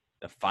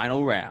 The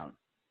final round.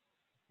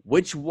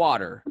 Which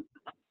water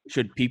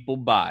should people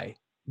buy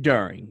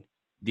during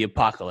the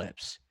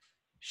apocalypse?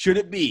 Should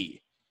it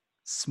be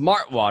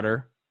Smart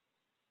Water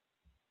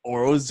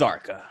or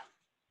Ozarka?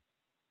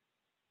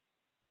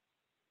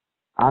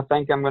 I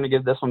think I'm going to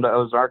give this one to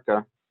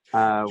Ozarka.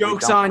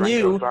 Joke's on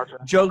you.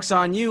 Joke's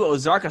on you.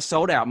 Ozarka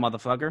sold out,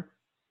 motherfucker.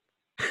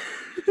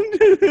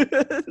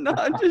 No,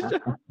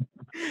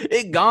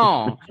 it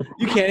gone.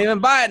 You can't even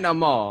buy it no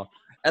more.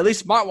 At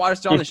least Smart Water's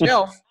still on the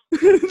shelf.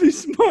 At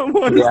least Smart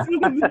Water's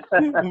still on the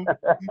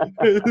shelf.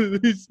 At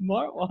least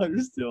Smart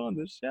Water's still on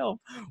the shelf.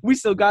 We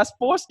still got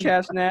Sports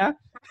Cash now.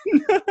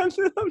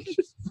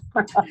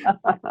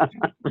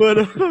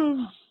 But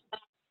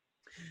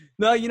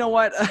no, you know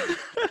what?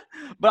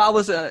 But I'll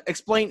listen.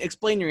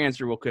 Explain your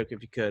answer real quick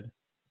if you could.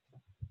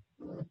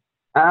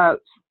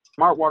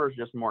 Smart Water is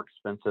just more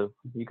expensive.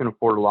 You can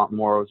afford a lot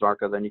more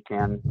Ozarka than you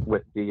can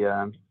with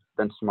the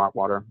than Smart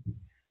Water.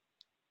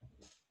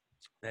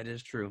 That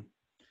is true.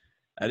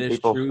 That is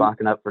People true.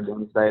 stocking up for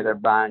doomsday. They're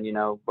buying,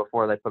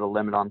 before they put a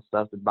limit on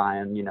stuff, they're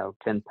buying,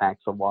 10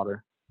 packs of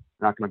water.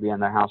 They're not going to be in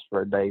their house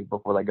for a day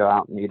before they go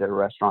out and eat at a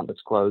restaurant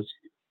that's closed.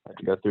 They have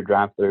to go through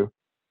drive-through.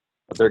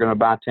 But they're going to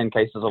buy 10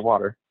 cases of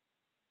water.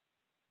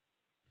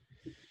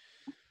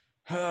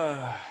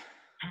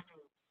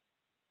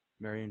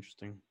 Very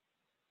interesting.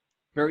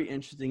 Very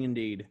interesting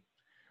indeed.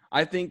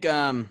 I think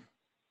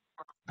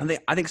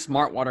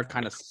Smart Water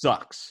kind of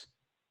sucks.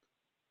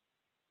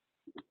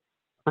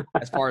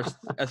 As far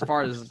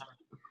as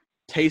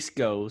taste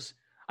goes.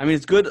 I mean,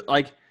 it's good.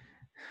 Like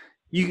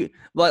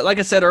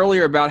I said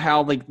earlier about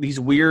how like these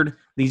weird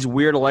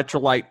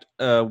electrolyte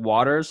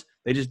waters,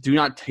 they just do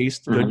not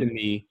taste good to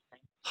me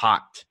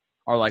hot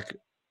or like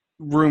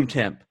room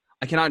temp.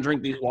 I cannot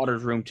drink these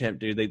waters room temp,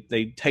 dude.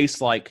 They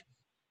taste like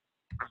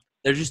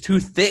they're just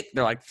too thick.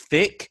 They're like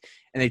thick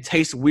and they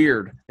taste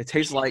weird. They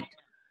taste like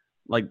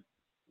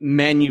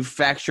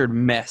manufactured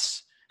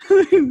mess.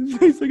 It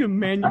tastes like a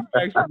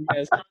manufactured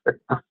mess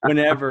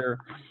whenever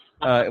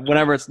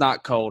it's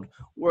not cold.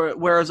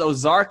 Whereas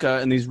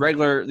Ozarka and these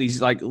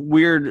like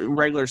weird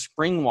regular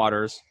spring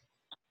waters,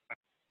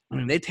 I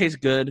mean, they taste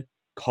good,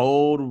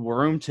 cold,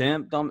 room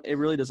temp. It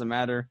really doesn't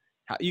matter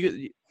how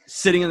you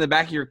sitting in the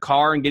back of your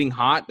car and getting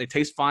hot. They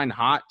taste fine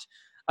hot.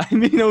 I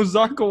mean,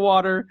 Ozarka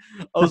water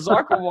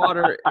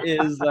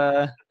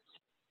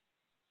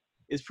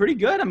is pretty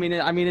good. I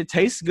mean, it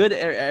tastes good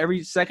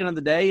every second of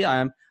the day.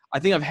 I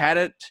think I've had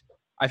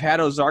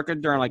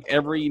Ozarka during like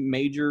every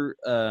major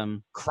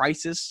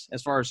crisis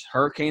as far as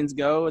hurricanes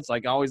go. It's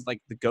like always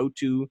like the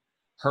go-to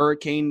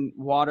hurricane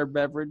water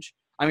beverage.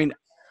 I mean,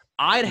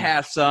 I'd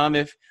have some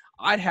in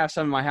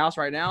my house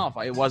right now if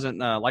it wasn't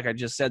like I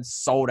just said,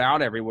 sold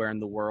out everywhere in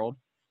the world.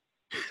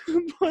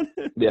 But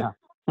yeah,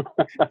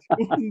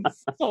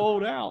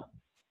 sold out.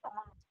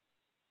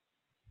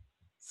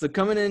 So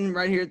coming in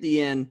right here at the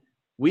end,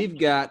 we've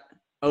got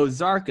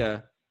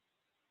Ozarka,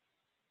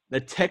 the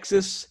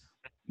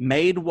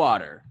Texas-made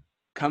water,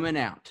 coming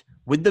out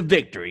with the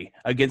victory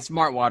against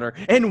Smart Water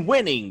and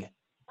winning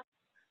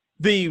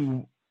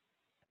the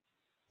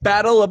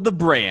Battle of the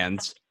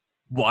Brands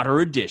Water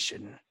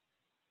Edition.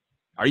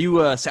 Are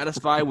you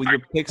satisfied with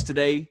your picks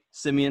today,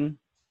 Simeon?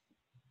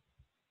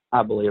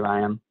 I believe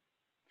I am.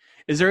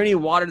 Is there any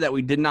water that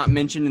we did not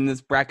mention in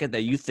this bracket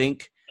that you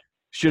think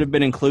should have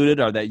been included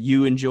or that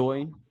you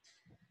enjoy?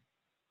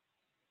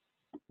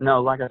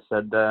 No, like I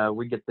said,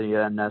 we get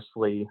the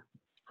Nestle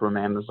from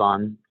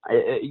Amazon.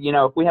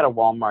 If we had a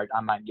Walmart,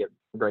 I might get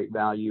Great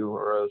Value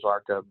or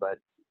Ozarka, but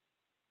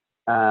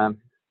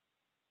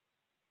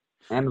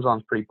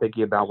Amazon's pretty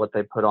picky about what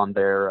they put on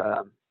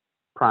their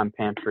Prime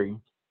Pantry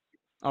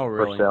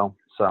for sale.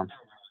 So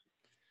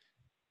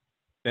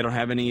they don't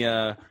have any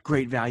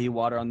Great Value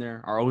water on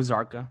there or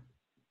Ozarka?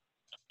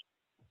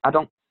 I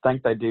don't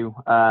think they do,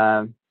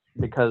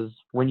 because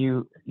when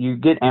you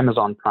get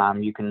Amazon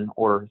Prime, you can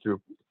order through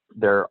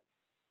their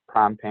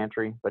Prime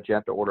Pantry, but you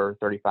have to order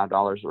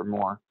 $35 or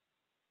more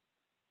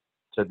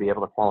to be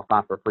able to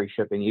qualify for free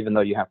shipping, even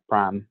though you have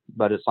Prime.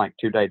 But it's like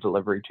 2-day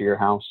delivery to your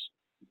house,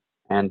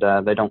 and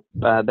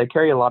they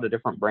carry a lot of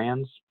different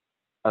brands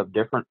of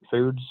different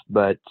foods,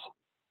 but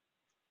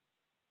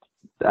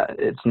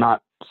it's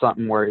not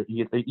something where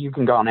you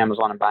can go on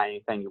Amazon and buy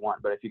anything you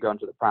want. But if you go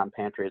into the Prime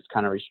Pantry, it's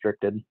kind of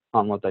restricted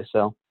on what they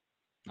sell.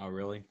 Oh,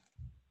 really?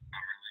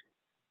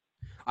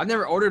 I've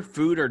never ordered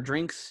food or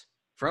drinks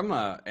from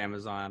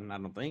Amazon, I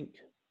don't think.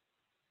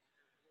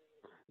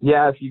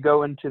 Yeah, if you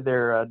go into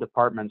their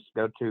departments,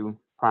 go to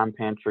Prime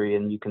Pantry,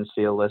 and you can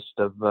see a list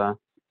of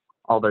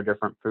all their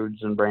different foods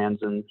and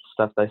brands and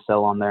stuff they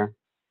sell on there.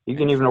 You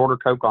can even order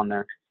Coke on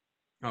there.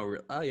 Oh,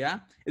 really? Oh, yeah?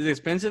 Is it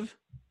expensive?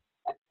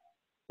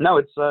 No,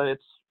 it's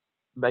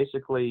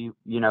basically,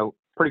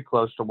 pretty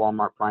close to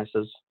Walmart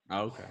prices.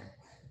 Oh, okay.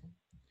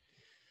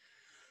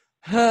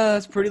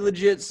 That's pretty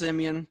legit,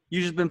 Simeon.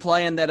 You just been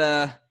playing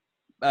that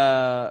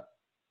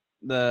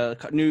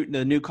the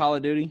new Call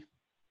of Duty?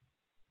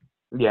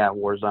 Yeah,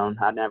 Warzone.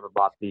 I never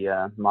bought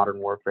the Modern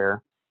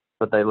Warfare,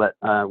 but they let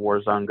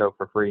Warzone go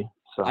for free.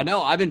 So I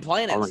know. I've been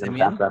playing it, I'm gonna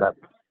Simeon. tap that up.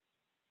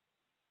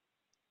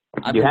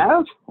 I've You been-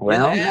 have?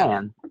 Well, I have.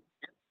 man.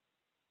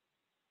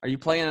 Are you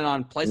playing it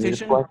on You need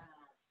to PlayStation? play.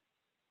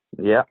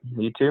 Yeah,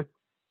 you too.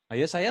 Oh,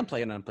 yes, I am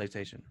playing it on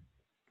PlayStation.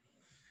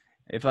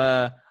 If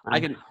I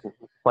can.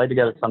 Play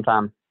together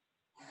sometime.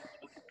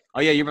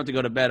 Oh yeah, you're about to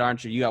go to bed,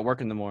 aren't you? You got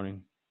work in the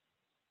morning.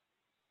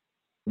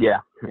 Yeah.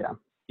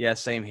 Yeah,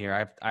 same here.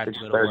 I have to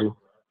go to 6:30. work.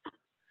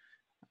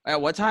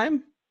 At what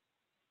time?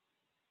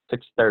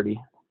 6:30.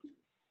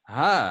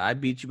 I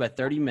beat you by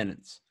 30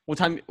 minutes. What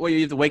time? Well,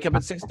 you have to wake up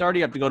at 6:30.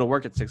 You have to go to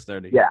work at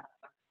 6:30. Yeah.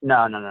 No.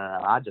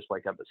 I just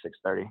wake up at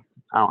 6:30.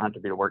 I don't have to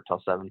be to work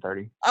till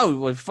 7:30. Oh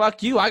well,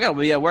 fuck you. I gotta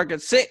be at work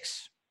at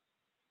 6.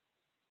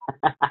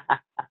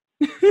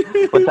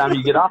 What time do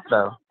you get off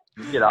though?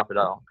 You get off at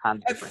all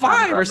kinds of At different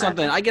times 5 or right now.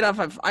 something. I get off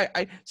at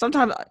I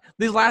sometimes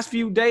these last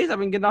few days I've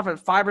been getting off at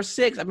 5 or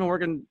 6. I've been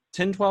working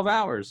 10, 12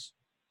 hours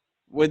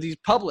with these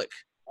public.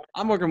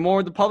 I'm working more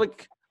with the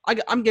public.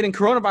 I'm getting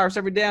coronavirus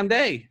every damn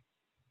day.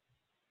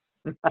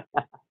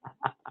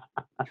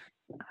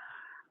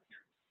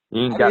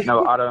 You ain't got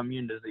no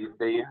autoimmune disease,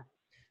 do you?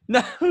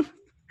 No,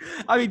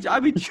 I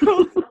be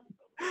trolling.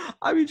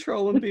 I be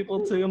trolling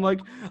people too. I'm like,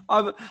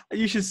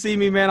 you should see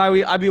me, man.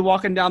 I be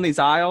walking down these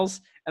aisles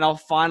and I'll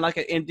find like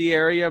an empty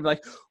area. I'm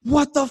like,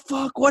 what the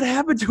fuck? What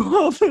happened to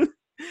all the?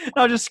 And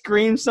I'll just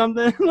scream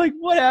something like,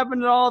 what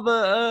happened to all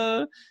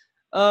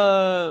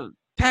the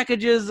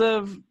packages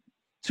of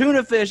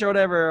tuna fish or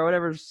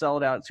whatever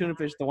sold out. Tuna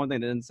fish, the one thing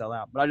that didn't sell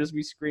out. But I just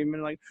be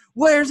screaming like,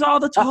 where's all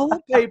the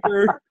toilet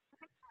paper?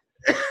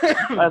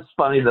 That's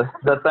funny.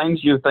 The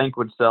things you think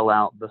would sell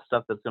out, the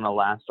stuff that's going to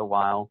last a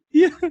while.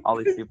 Yeah. All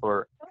these people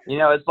are,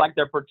 it's like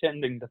they're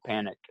pretending to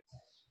panic.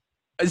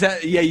 Is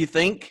that, yeah, you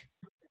think?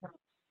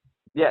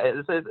 Yeah,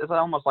 it's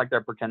almost like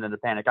they're pretending to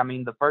panic. I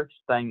mean, the first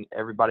thing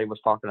everybody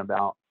was talking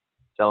about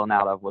selling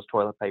out of was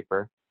toilet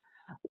paper.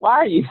 Why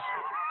are you?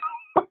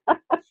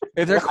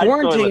 If they're Why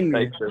toilet quarantined,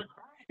 paper?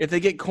 if they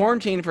get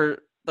quarantined for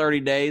 30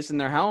 days in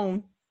their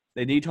home,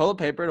 they need toilet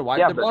paper to wipe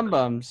Yeah, their but- bum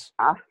bums.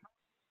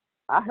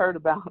 I heard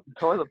about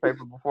toilet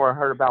paper before I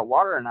heard about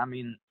water, and I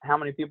mean, how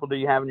many people do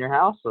you have in your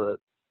house?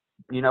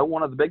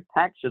 One of the big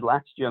packs should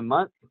last you a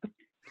month.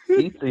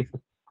 Easy.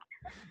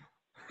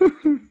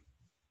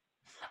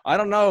 I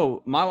don't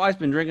know. My wife's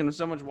been drinking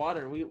so much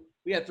water. We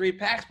had 3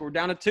 packs, but we're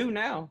down to 2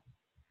 now.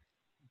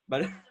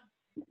 But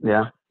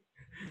Yeah.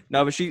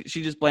 no, but she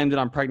just blamed it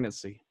on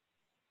pregnancy.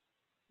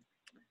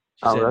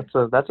 She said,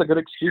 That's a good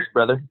excuse,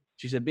 brother.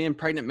 she said being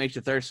pregnant makes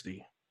you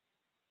thirsty.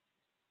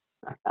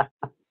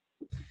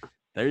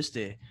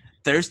 Thirsty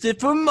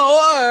for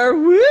more.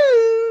 Woo!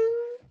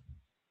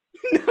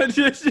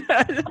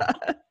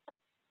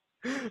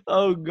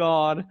 Oh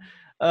God.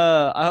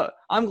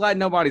 I'm glad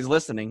nobody's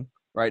listening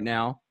right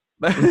now.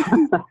 But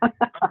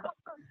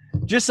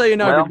just so you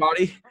know, Well-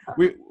 everybody,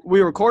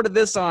 we recorded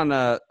this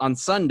on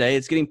Sunday.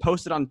 It's getting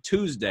posted on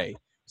Tuesday.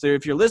 So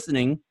if you're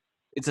listening,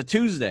 it's a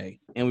Tuesday,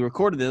 and we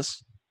recorded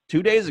this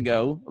 2 days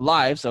ago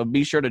live. So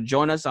be sure to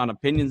join us on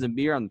Opinions and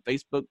Beer on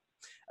Facebook.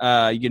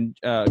 You can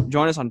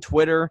join us on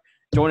Twitter.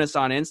 Join us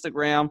on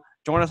Instagram.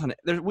 Join us on.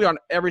 We're on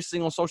every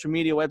single social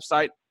media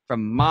website,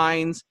 from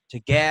Minds to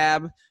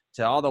Gab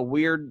to all the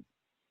weird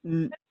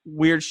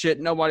shit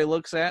nobody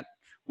looks at.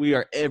 We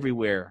are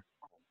everywhere.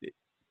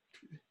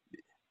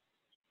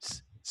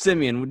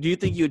 Simeon, do you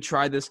think you would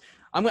try this?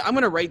 I'm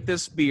going to rate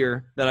this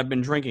beer that I've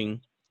been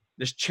drinking,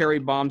 this Cherry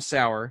Bomb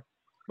Sour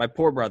by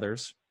Pour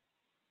Brothers.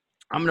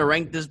 I'm going to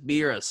rank this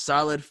beer a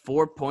solid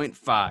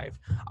 4.5.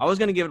 I was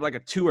going to give it like a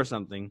 2 or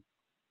something.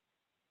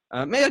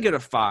 Maybe I'll give it a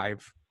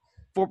 5.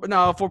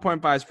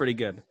 4.5 is pretty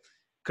good.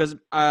 Because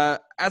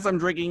as I'm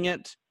drinking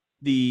it,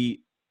 the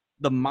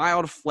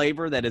mild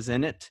flavor that is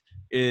in it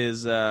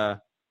is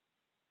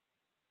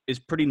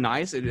pretty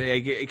nice.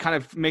 It kind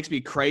of makes me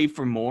crave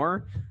for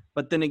more.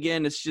 But then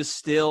again, it's just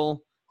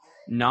still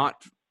not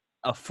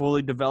a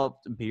fully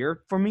developed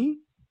beer to me.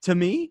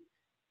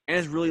 And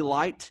it's really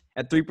light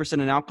at 3%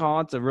 in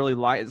alcohol. It's a really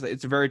light.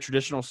 It's a very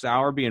traditional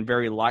sour, being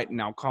very light in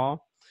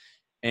alcohol.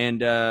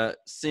 And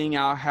seeing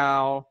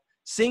how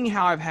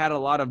I've had a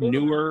lot of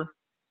newer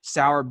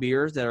sour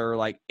beers that are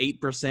like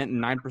 8%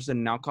 and 9%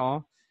 in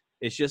alcohol,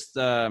 it's just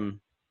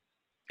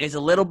it's a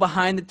little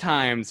behind the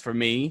times for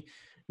me.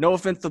 No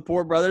offense to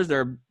Pour Brothers,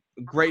 they're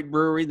a great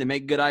brewery. They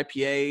make good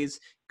IPAs,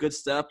 good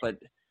stuff. But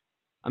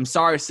I'm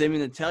sorry,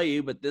 Simeon, to tell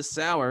you, but this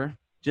sour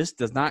just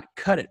does not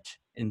cut it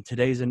in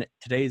today's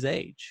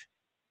age.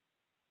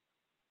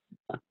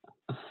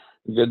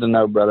 Good to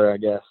know, brother. I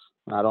guess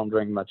I don't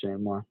drink much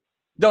anymore.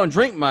 Don't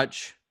drink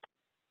much.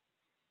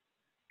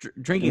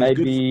 Drinking is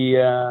good. Maybe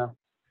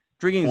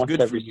Drinking is once good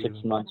for every you.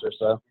 6 months or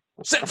so.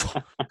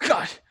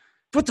 God,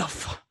 what the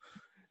fuck?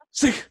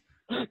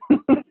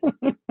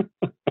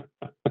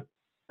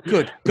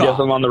 Good Guess God.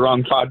 I'm on the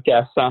wrong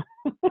podcast, huh?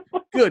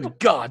 Good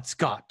God,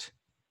 Scott.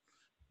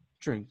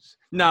 drinks.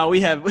 No,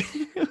 we've had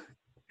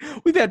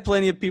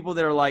plenty of people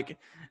that are like,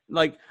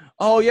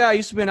 oh yeah, I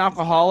used to be an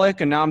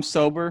alcoholic and now I'm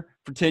sober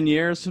for 10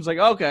 years. It's like,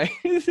 okay,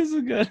 this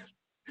is good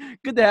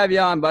to have you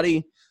on,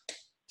 buddy.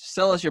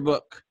 Sell us your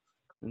book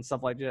and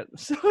stuff like that.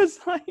 So it's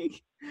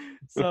like,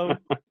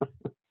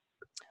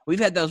 we've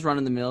had those run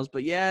in the mills,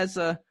 but yeah, it's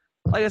like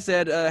I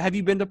said, have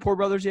you been to Poor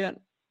Brothers yet?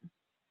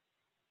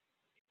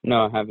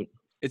 No, I haven't.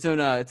 It's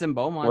in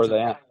Beaumont. Where are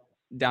they at?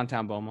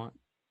 Downtown Beaumont.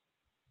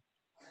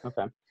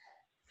 Okay.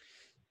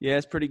 Yeah,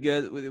 it's pretty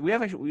good. We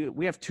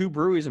have 2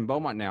 breweries in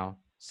Beaumont now,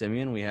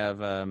 Simeon. We have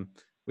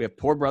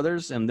Poor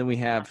Brothers, and then we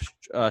have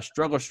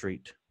Struggle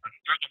Street.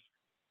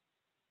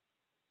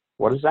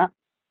 What is that?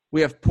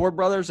 We have Poor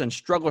Brothers and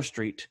Struggle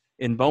Street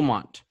in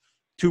Beaumont.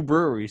 2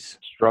 breweries.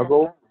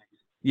 Struggle?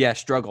 Yeah,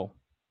 Struggle.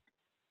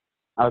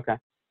 Okay.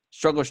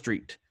 Struggle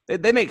Street.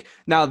 They make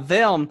now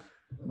them.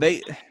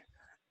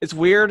 It's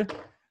weird.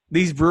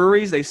 These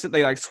breweries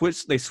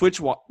switch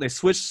swap.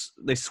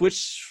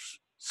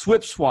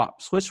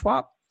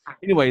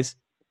 Anyways,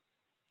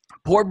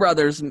 Poor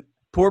Brothers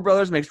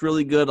makes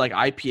really good like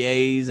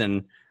IPAs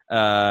and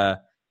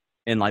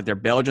like their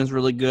Belgian's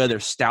really good. Their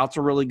stouts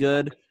are really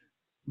good.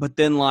 But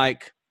then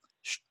like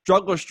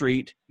Struggle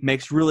Street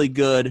makes really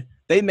good.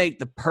 They make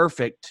the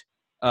perfect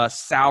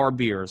sour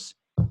beers.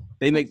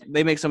 They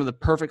make some of the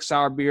perfect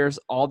sour beers.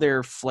 All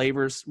their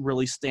flavors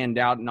really stand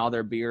out in all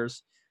their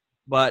beers.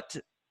 But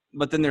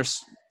then their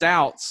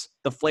stouts,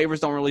 the flavors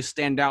don't really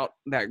stand out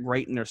that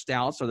great in their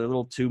stouts, or they're a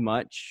little too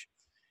much.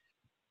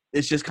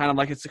 It's just kind of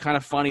like, it's kind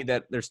of funny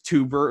that there's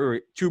two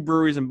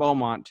breweries in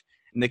Beaumont,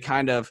 and they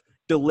kind of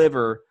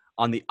deliver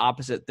on the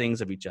opposite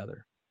things of each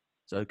other.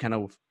 So it kind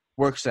of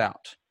works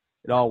out.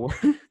 It all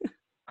works.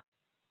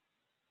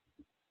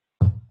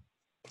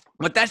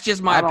 But that's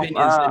just my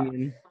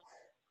opinion.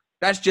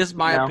 That's just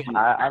my opinion.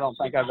 I don't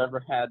think I've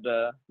ever had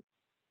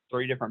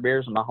 3 different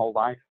beers in my whole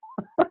life.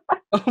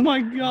 Oh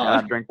my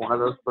God! I drink one of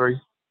those 3.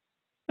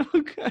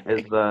 Okay.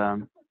 Is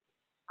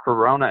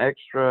Corona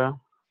Extra,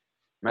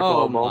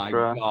 Michelob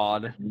Ultra,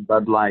 God. and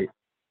Bud Light.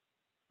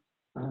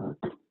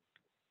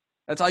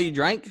 That's all you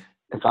drank?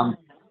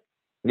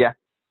 Yeah.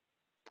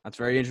 That's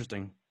very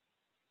interesting.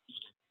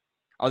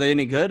 Are they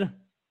any good?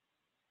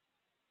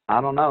 I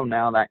don't know.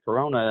 Now that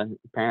Corona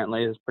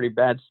apparently is pretty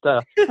bad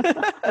stuff.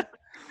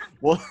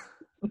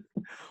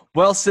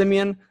 Well,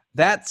 Simeon,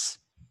 that's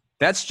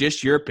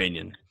just your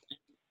opinion.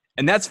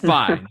 And that's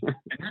fine.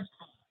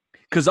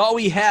 Because all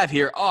we have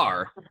here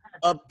are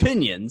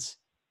opinions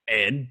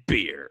and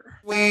beer.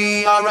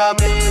 We are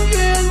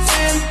opinions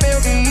and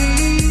beer.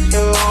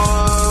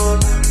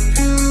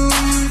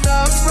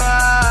 Who's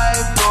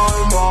right for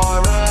more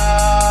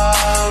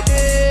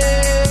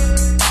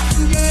opinions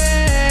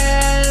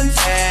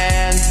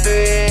and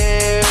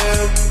beer?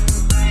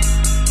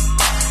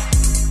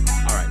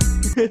 All right.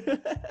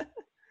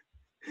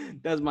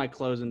 That's my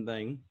closing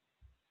thing.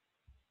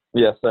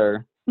 Yes,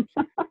 sir.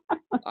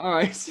 All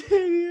right,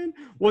 Simeon.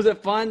 Was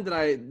it fun? Did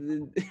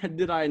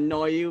I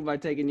annoy you by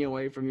taking you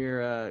away from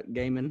your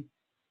gaming?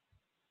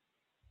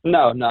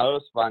 No, it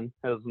was fun.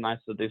 It was nice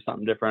to do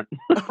something different.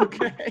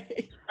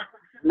 Okay.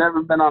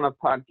 Never been on a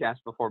podcast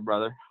before,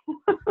 brother.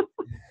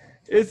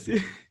 It's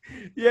a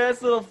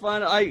little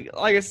fun.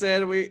 Like I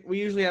said, we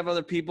usually have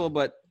other people,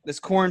 but this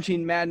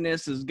quarantine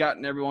madness has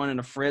gotten everyone in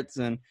a fritz,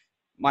 and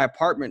my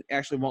apartment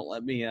actually won't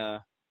let me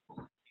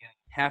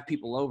have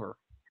people over.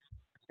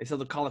 They said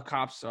they'll call the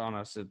cops on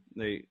us if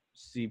they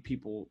see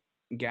people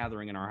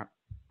gathering in our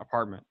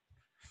apartment.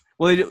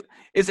 Well, they do.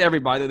 It's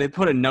everybody. They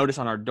put a notice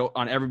on our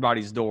on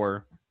everybody's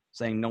door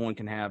saying no one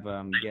can have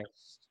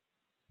guests.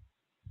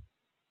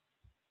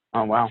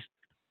 Oh, wow.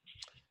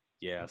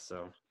 Yeah,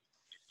 so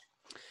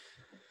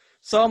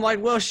I'm like,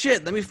 well,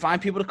 shit, let me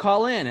find people to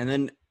call in. And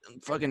then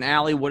fucking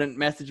Allie wouldn't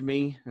message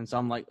me. And so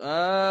I'm like,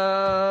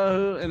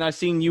 and I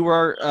seen you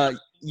were,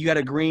 you had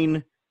a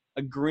green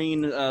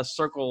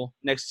circle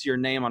next to your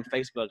name on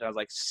Facebook. I was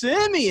like,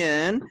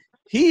 Simeon,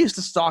 he used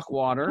to stock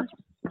water.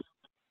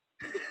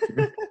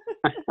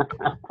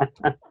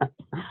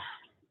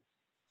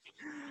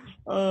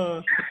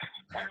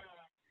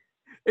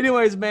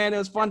 Anyways, man, it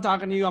was fun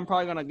talking to you. I'm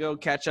probably gonna go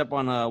catch up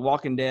on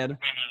Walking Dead,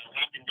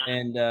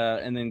 and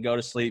then go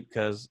to sleep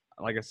because,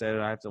 like I said,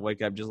 I have to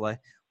wake up. Just like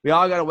we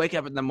all gotta wake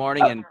up in the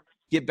morning and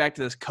get back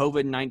to this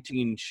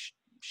COVID-19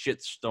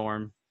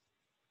 shitstorm.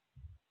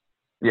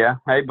 Yeah.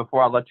 Hey,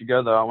 before I let you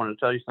go, though, I want to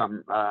tell you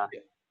something.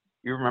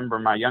 You remember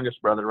my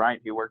youngest brother,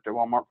 right? He worked at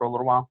Walmart for a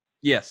little while.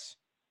 Yes.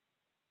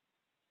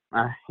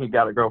 He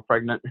got a girl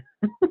pregnant.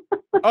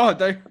 Oh,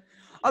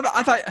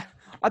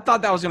 I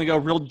thought that was gonna go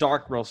real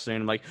dark real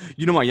soon. Like,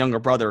 my younger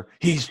brother,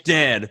 he's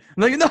dead.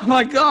 I'm like, oh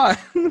my God,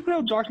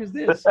 how dark is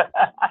this?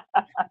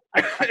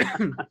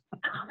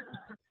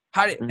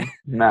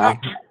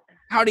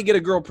 How'd he get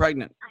a girl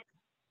pregnant?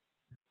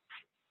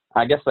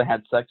 I guess they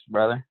had sex,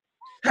 brother.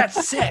 Had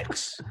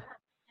sex?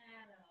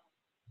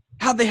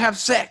 How'd they have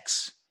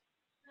sex?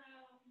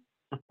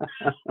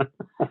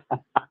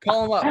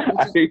 Call him up.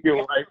 Your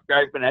wife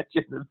typing at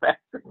you in the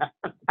background.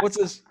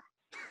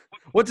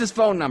 What's his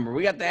phone number?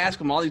 We got to ask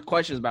him all these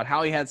questions about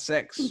how he had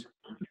sex.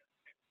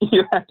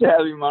 You have to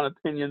have him on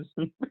opinions.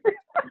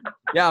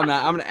 Yeah, I'm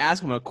gonna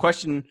ask him a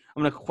question.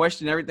 I'm gonna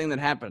question everything that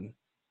happened.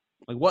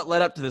 Like, what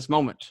led up to this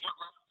moment?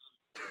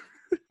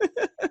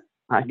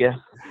 I guess.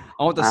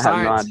 I want the I have no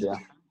science. idea.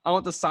 I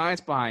want the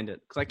science behind it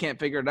because I can't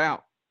figure it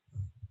out.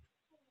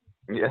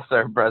 Yes,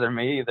 sir, brother.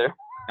 Me either.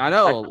 I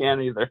know. I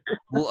can't either.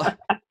 Well,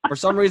 for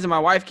some reason, my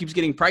wife keeps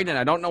getting pregnant.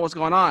 I don't know what's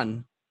going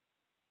on.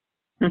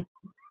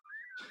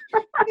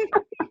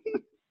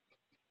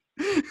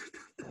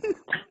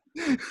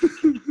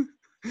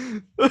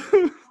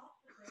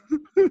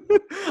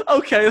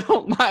 Okay,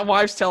 my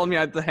wife's telling me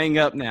I have to hang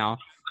up now.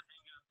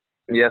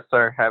 Yes,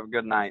 sir. Have a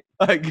good night.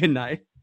 All right, good night.